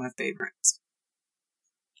two of my favorites.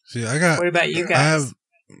 See, what about you guys?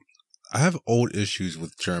 I have old issues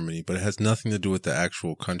with Germany, but it has nothing to do with the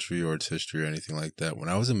actual country or its history or anything like that. When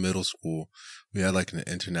I was in middle school, we had like an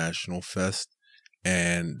international fest,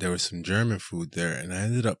 and there was some German food there, and I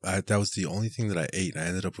ended up that was the only thing that I ate, and I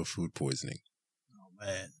ended up with food poisoning. Oh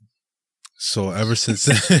man! So ever since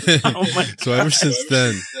then,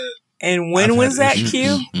 And when was that,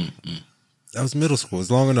 Q? That was middle school.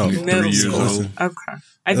 It's long enough. Middle school. Okay.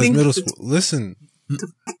 I think middle school. Listen.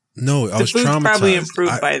 No, I was traumatized. Probably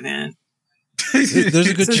improved by then. There's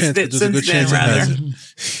a good chance. There's a good chance it hasn't.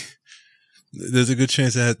 There's a good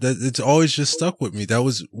chance that it's always just stuck with me. That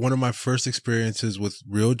was one of my first experiences with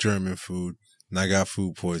real German food, and I got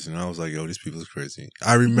food poisoning. I was like, "Yo, these people are crazy."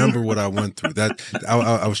 I remember what I went through.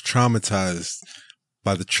 I was traumatized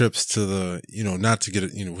by the trips to the, not to get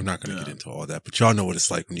it. We're not going to get into all that, but y'all know what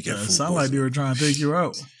it's like when you get food poisoning. It sounds like they were trying to take you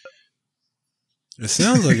out. It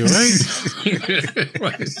sounds like it,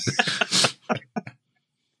 right?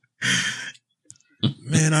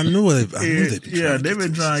 Man, I knew they'd been Yeah, trying to they've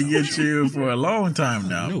been trying to get you for a long time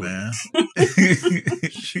now, knew it. man.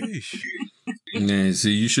 Sheesh. Man,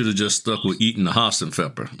 see, you should have just stuck with eating the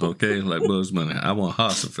Hassenpfeffer, okay? Like Bugs Bunny. I want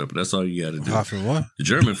Hassenpfeffer. That's all you got to do. Hoffman what? The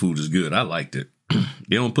German food is good. I liked it.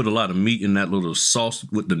 They don't put a lot of meat in that little sauce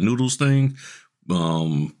with the noodles thing,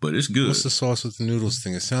 but it's good. What's the sauce with the noodles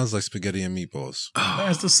thing? It sounds like spaghetti and meatballs.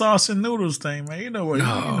 That's the sauce and noodles thing, man. You know what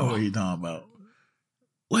you're talking about.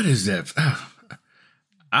 What is that?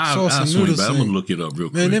 Sauce and noodles I'm thing. gonna look it up real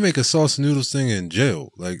quick. Man, they make a sauce and noodles thing in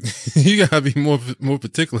jail. Like, you gotta be more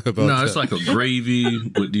particular about that. No, it's like a gravy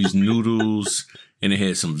with these noodles, and it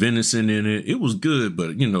had some venison in it. It was good,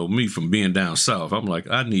 but you know, me from being down south, I'm like,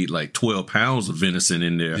 I need like 12 pounds of venison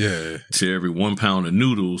in there to every 1 pound of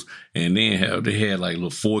noodles. And then they had like little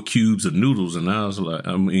 4 cubes of noodles, and I was like,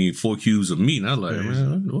 4 cubes of meat. And I was like,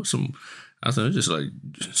 man, what's some? I said, it's just like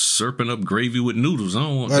serping up gravy with noodles. I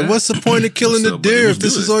don't want like, that. what's the point of killing the deer if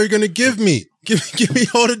this is all you're gonna give me? Give me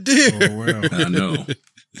all the deer. Oh, wow. I know.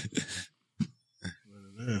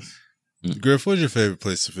 Griff, what's your favorite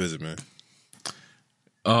place to visit, man?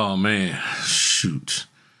 Oh man, shoot.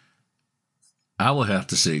 I would have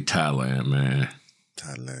to say Thailand, man.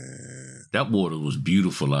 Thailand. That water was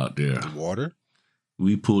beautiful out there. The water?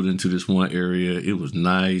 We pulled into this one area. It was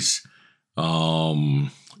nice.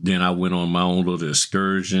 Then I went on my own little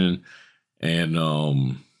excursion, and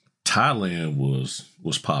Thailand was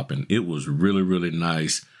popping. It was really, really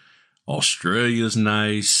nice. Australia's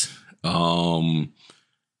nice.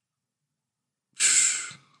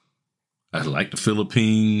 I like the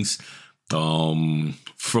Philippines.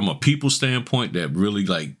 From a people standpoint, that really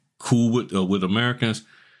like cool with Americans,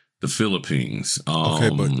 the Philippines. Okay,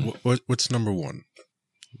 but what's number one?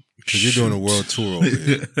 Because you're doing a world tour over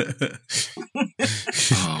here.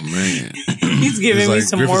 Oh man, He's giving me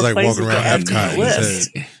some Griff more is like places walking to around add to Epcot the in his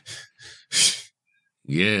list. head.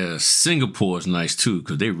 yeah, Singapore's nice too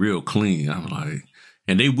because they real clean. I'm like,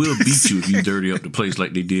 and they will beat you if you dirty up the place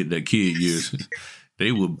like they did that kid years.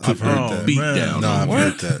 They will put heard beat that. down. No, on I've you.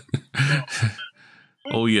 heard that.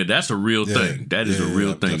 Oh yeah, that's a real thing. That is a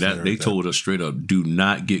real I've thing. definitely That they heard that. told us straight up, do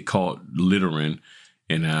not get caught littering.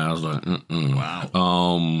 And I was like,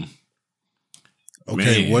 Wow.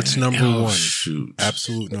 Okay, Man. what's number Oh, one? shoot.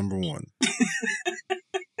 Absolute number one.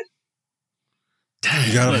 Dang,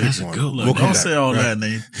 You gotta that's pick a one. good one. Look, We'll come don't back, say all right? that and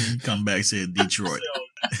then you come back saying Detroit.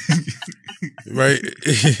 Right?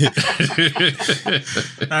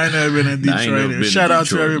 I ain't never been in I ain't never Detroit. been Shout to out to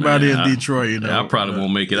Detroit, everybody man. in Detroit. You know, I probably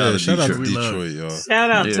won't make it out Yeah, of shout out Detroit. to We love Detroit, y'all.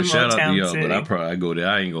 Shout out to Shout out to Motown y'all, City. but I probably go there.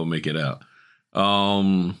 I ain't gonna make it out.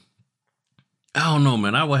 I don't know,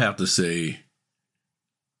 man. I would have to say,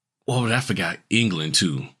 I forgot England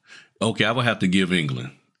too. Okay, I would have to give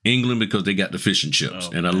England because they got the fish and chips,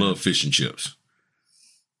 and I love fish and chips.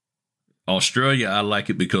 Australia, I like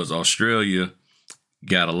it because Australia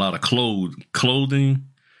got a lot of clothing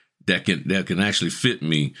that can actually fit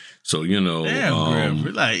me. So damn,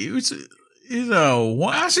 Griff, like he's a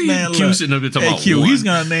one. I see man, Q look. sitting up there talking Hey, about Q, one. he's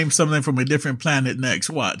gonna name something from a different planet next.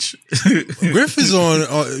 Watch. Griff is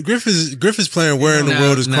on. Griff is playing "Where in the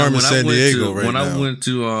World is Carmen when I San went Diego" to- right when now. I went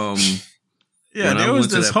to Yeah, when I there was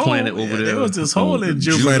went to this that hole planet over there There was this hole on in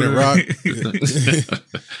Jupiter. Jupiter. Planet Rock.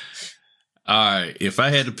 all right, if I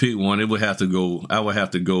had to pick one, I would have to go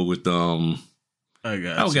with I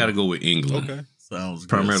got. I would got to go with England. Okay. Sounds good,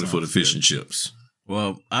 Primarily for the sounds fish good. and chips,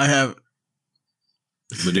 Well, I have.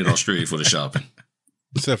 but then Australia for the shopping.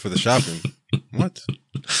 Except for the shopping. What?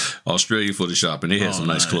 Australia for the shopping. They had Oh, some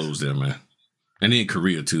nice nice. clothes there, man. And then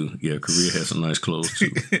Korea too. Yeah, Korea had some nice clothes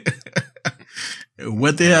too.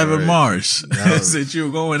 What they have in right. Mars? Now- Since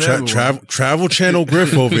you're going everywhere. Travel Channel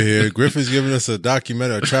Griff over here. Griff is giving us a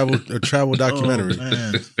documentary, a travel documentary. Oh,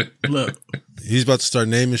 man. Look, He's about to start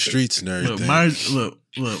naming streets and everything.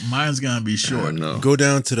 mine's gonna be I short. know. Go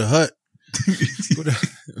down to the hut. Go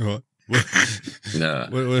down. Nah.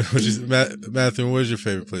 Matthew, where's your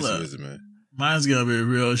favorite place Look. to visit, man? Mine's gonna be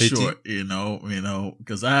real Hey, short, you know,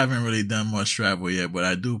 because I haven't really done much travel yet, but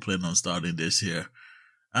I do plan on starting this year.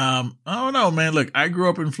 I don't know, man. Look, I grew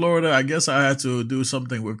up in Florida. I guess I had to do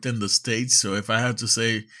something within the states. So if I had to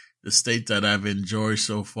say the state that I've enjoyed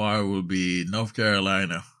so far will be North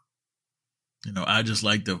Carolina. You know, I just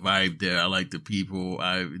like the vibe there. I like the people.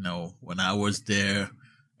 When I was there,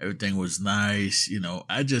 everything was nice. You know,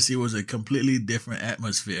 it was a completely different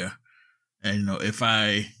atmosphere. And, you know, if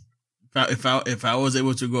I was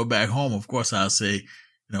able to go back home, of course I'll say,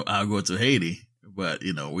 I'll go to Haiti. But,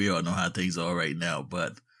 we all know how things are right now.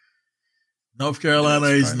 But North Carolina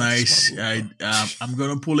is nice. I'm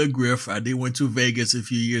going to pull a Griff. I did went to Vegas a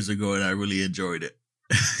few years ago and I really enjoyed it.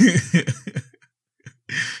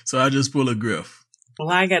 So I just pull a Griff. Well,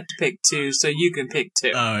 I got to pick 2, so you can pick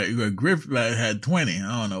 2. All right, Griff had 20.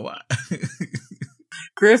 I don't know why.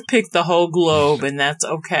 Griff picked the whole globe, and that's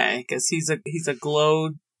okay because he's a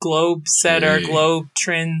globe setter, globe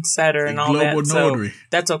trend setter, and all that. Notary. So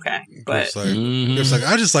that's okay. But Griff's like,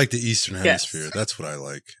 I just like the Eastern Hemisphere. Yes. That's what I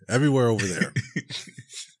like. Everywhere over there.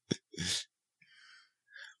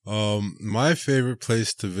 My favorite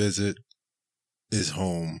place to visit is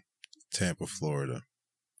home, Tampa, Florida.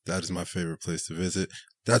 That is my favorite place to visit.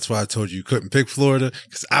 That's why I told you couldn't pick Florida,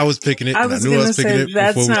 because I was picking it, and I knew I was picking it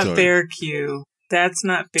before we started. That's not fair, Q. That's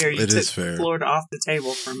not fair. You took fair. Florida off the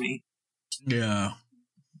table for me. Yeah.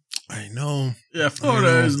 I know. Yeah,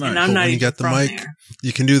 Florida is nice. And I'm not when you got the mic, there.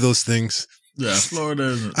 You can do those things. Yeah, Florida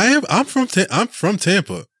is. I'm from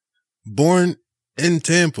Tampa. Born in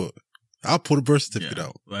Tampa. I'll pull the birth certificate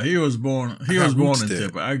out. Like he was born in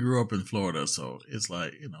Tampa. I grew up in Florida, so it's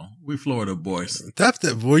like, we Florida boys.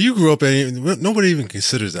 Where you grew up at, nobody even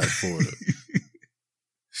considers that Florida.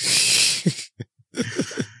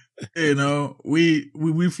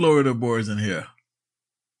 We Florida boys in here.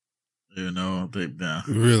 Deep down.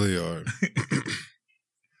 We really are.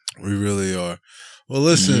 We really are. Well,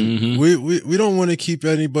 listen, we don't want to keep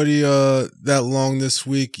anybody that long this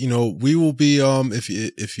week. We will be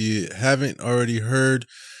if you haven't already heard,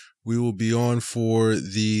 we will be on for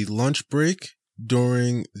the lunch break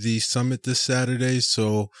during the summit this Saturday.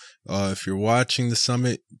 So if you're watching the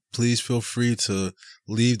summit, please feel free to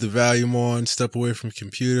leave the volume on, step away from the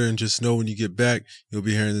computer, and just know when you get back, you'll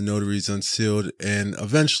be hearing the Notaries Unsealed. And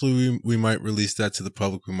eventually we might release that to the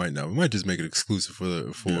public. We might not. We might just make it exclusive for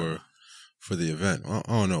the event. I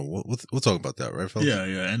don't know. We'll talk about that, right, fellas? Yeah.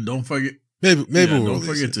 And don't forget. Maybe we'll don't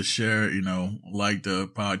forget to share, like the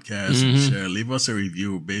podcast and share. Leave us a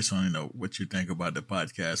review based on, what you think about the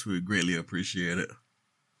podcast. We would greatly appreciate it.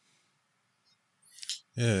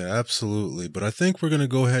 Yeah, absolutely. But I think we're going to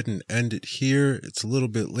go ahead and end it here. It's a little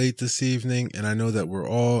bit late this evening, and I know that we're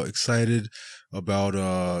all excited about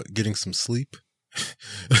getting some sleep.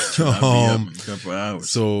 I'll be up in a couple hours.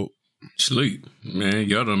 So sleep, man.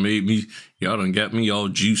 Y'all done got me all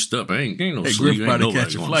juiced up. Ain't no sleep. Griff about to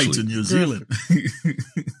catch a flight to New Zealand.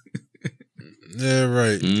 Yeah,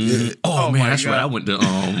 right. Mm. Yeah. Oh man, that's right. I went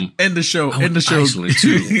to end the show. Iceland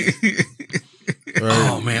too. Right.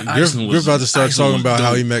 Oh man, Griff about to start talking about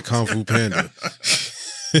how he met Kung Fu Panda.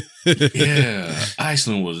 Yeah,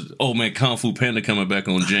 Iceland was. Oh man, Kung Fu Panda coming back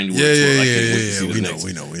on January. Yeah. We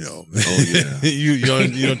know. Oh yeah, you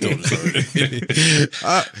don't tell us already.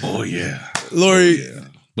 Oh yeah, Lori. Oh, yeah.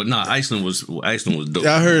 But nah, Iceland was dope.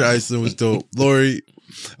 Yeah, I heard Iceland was dope. Lori,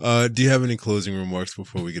 do you have any closing remarks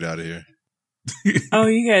before we get out of here? Oh,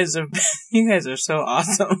 you guys are so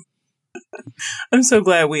awesome. I'm so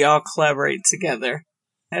glad we all collaborate together.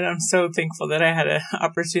 And I'm so thankful that I had an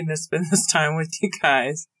opportunity to spend this time with you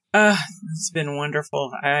guys. It's been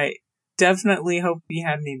wonderful. I definitely hope you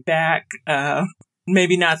have me back.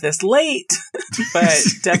 Maybe not this late, but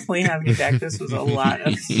definitely have me back. This was a lot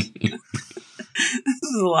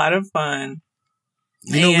of fun.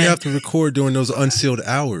 We have to record during those unsealed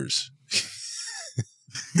hours.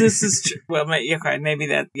 This is true. Well, maybe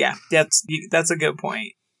that's a good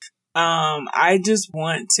point. I just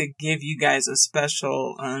want to give you guys a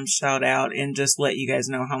special shout out and just let you guys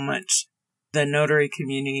know how much the notary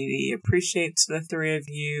community appreciates the three of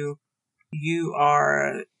you.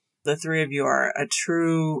 The three of you are a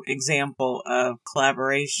true example of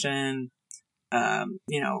collaboration,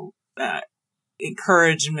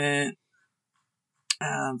 encouragement,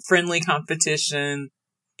 friendly competition,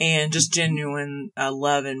 and just genuine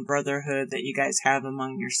love and brotherhood that you guys have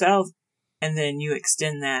among yourself. And then you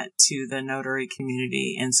extend that to the notary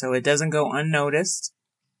community. And so it doesn't go unnoticed.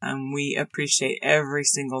 We appreciate every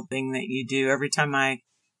single thing that you do. Every time I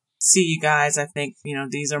see you guys, I think,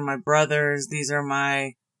 these are my brothers. These are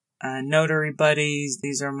my notary buddies.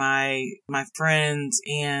 These are my friends.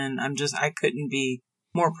 And I couldn't be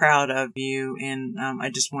more proud of you. And I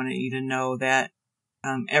just wanted you to know that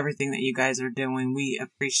everything that you guys are doing, we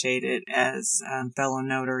appreciate it as fellow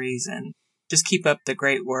notaries, and just keep up the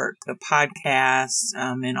great work, the podcasts,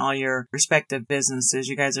 and all your respective businesses.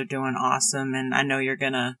 You guys are doing awesome. And I know you're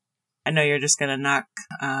just gonna knock,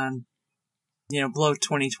 blow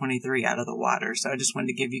 2023 out of the water. So I just wanted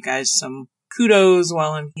to give you guys some kudos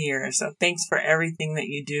while I'm here. So thanks for everything that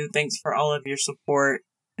you do. Thanks for all of your support.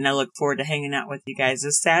 And I look forward to hanging out with you guys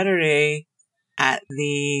this Saturday at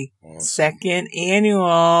the second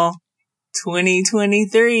annual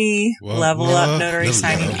 2023 Level Up Notary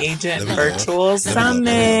Signing Agent Virtual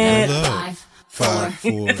Summit. 5,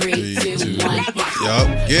 4, 3, 2, 1. Yup,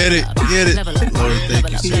 get it. Lori, thank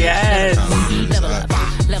you so much. Yes.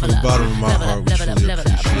 From the bottom of my heart, we truly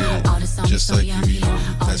appreciate it. Just like you know,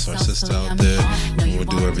 that's our sister out there. And we'll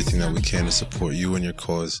do everything that we can to support you and your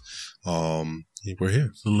cause. We're here.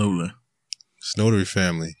 Absolutely. It's Notary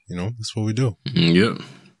family, you know, that's what we do. Yep.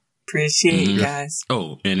 Appreciate you guys.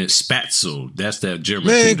 Oh, and it's Spatzel. That's that German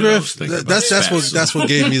Man, food that I was Griff, thinking about. that's what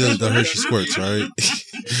gave me the Hershey squirts, right?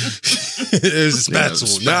 It was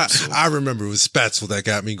Spatzel. Spatzel. I remember it was Spatzel that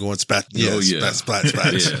got me going spat. Yeah, splat.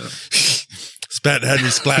 Yeah. Spat had me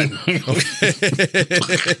splatting. Okay.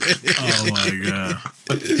 Oh my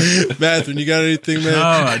God. Matthew, you got anything, man? No,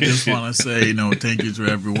 I just want to say, thank you to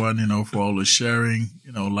everyone, for all the sharing,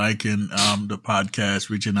 liking the podcast,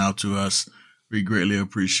 reaching out to us. We greatly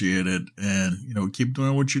appreciate it. And, keep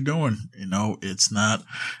doing what you're doing. It's not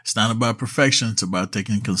about perfection. It's about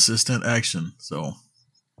taking consistent action. So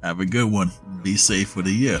have a good one. Be safe for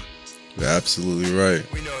the year. You're absolutely right.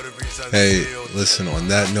 Hey, listen, on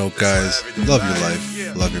that note, guys, love your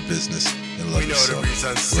life, love your business, and love yourself.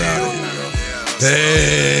 We're out of here, yo.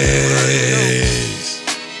 Peace.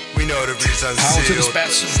 We know the reason. Power to the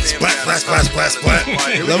Spatzel. Splat.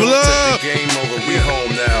 Level up. Game over. We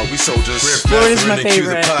home now. We soldiers. Florida's my The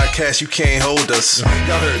favorite. podcast. You can't hold us.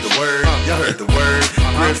 Y'all heard the word.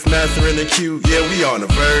 Griff, Mather, and the Q. Yeah, we on the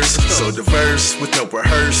verse. So diverse with no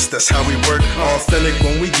rehearse. That's how we work. Authentic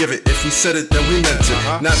when we give it. If we said it, then we meant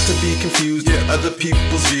it. Not to be confused with other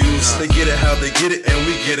people's views. They get it how they get it, and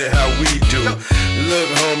we get it how we do. Look,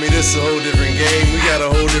 homie, this is a whole different game. We got a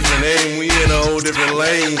whole different aim. We in a whole different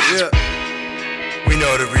lane. Yeah. We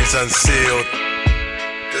know the reason sealed.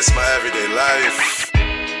 This my everyday life.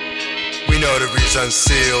 We know the reason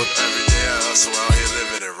sealed. Every day I hustle out here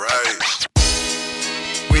living it right.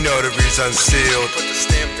 We know the reason sealed. Put the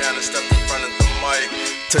stamp down and step in front of the mic.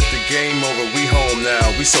 Took the game over, we home now.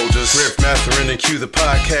 We soldiers. Griff, Mather, and Q, the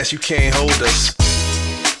podcast. You can't hold us.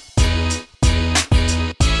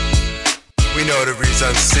 We know the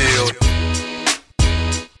reason sealed.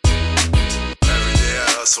 Every day I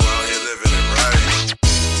hustle out here living it right.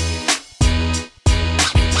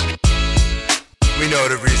 We know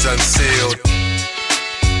the reason sealed.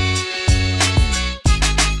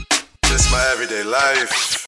 This my everyday life.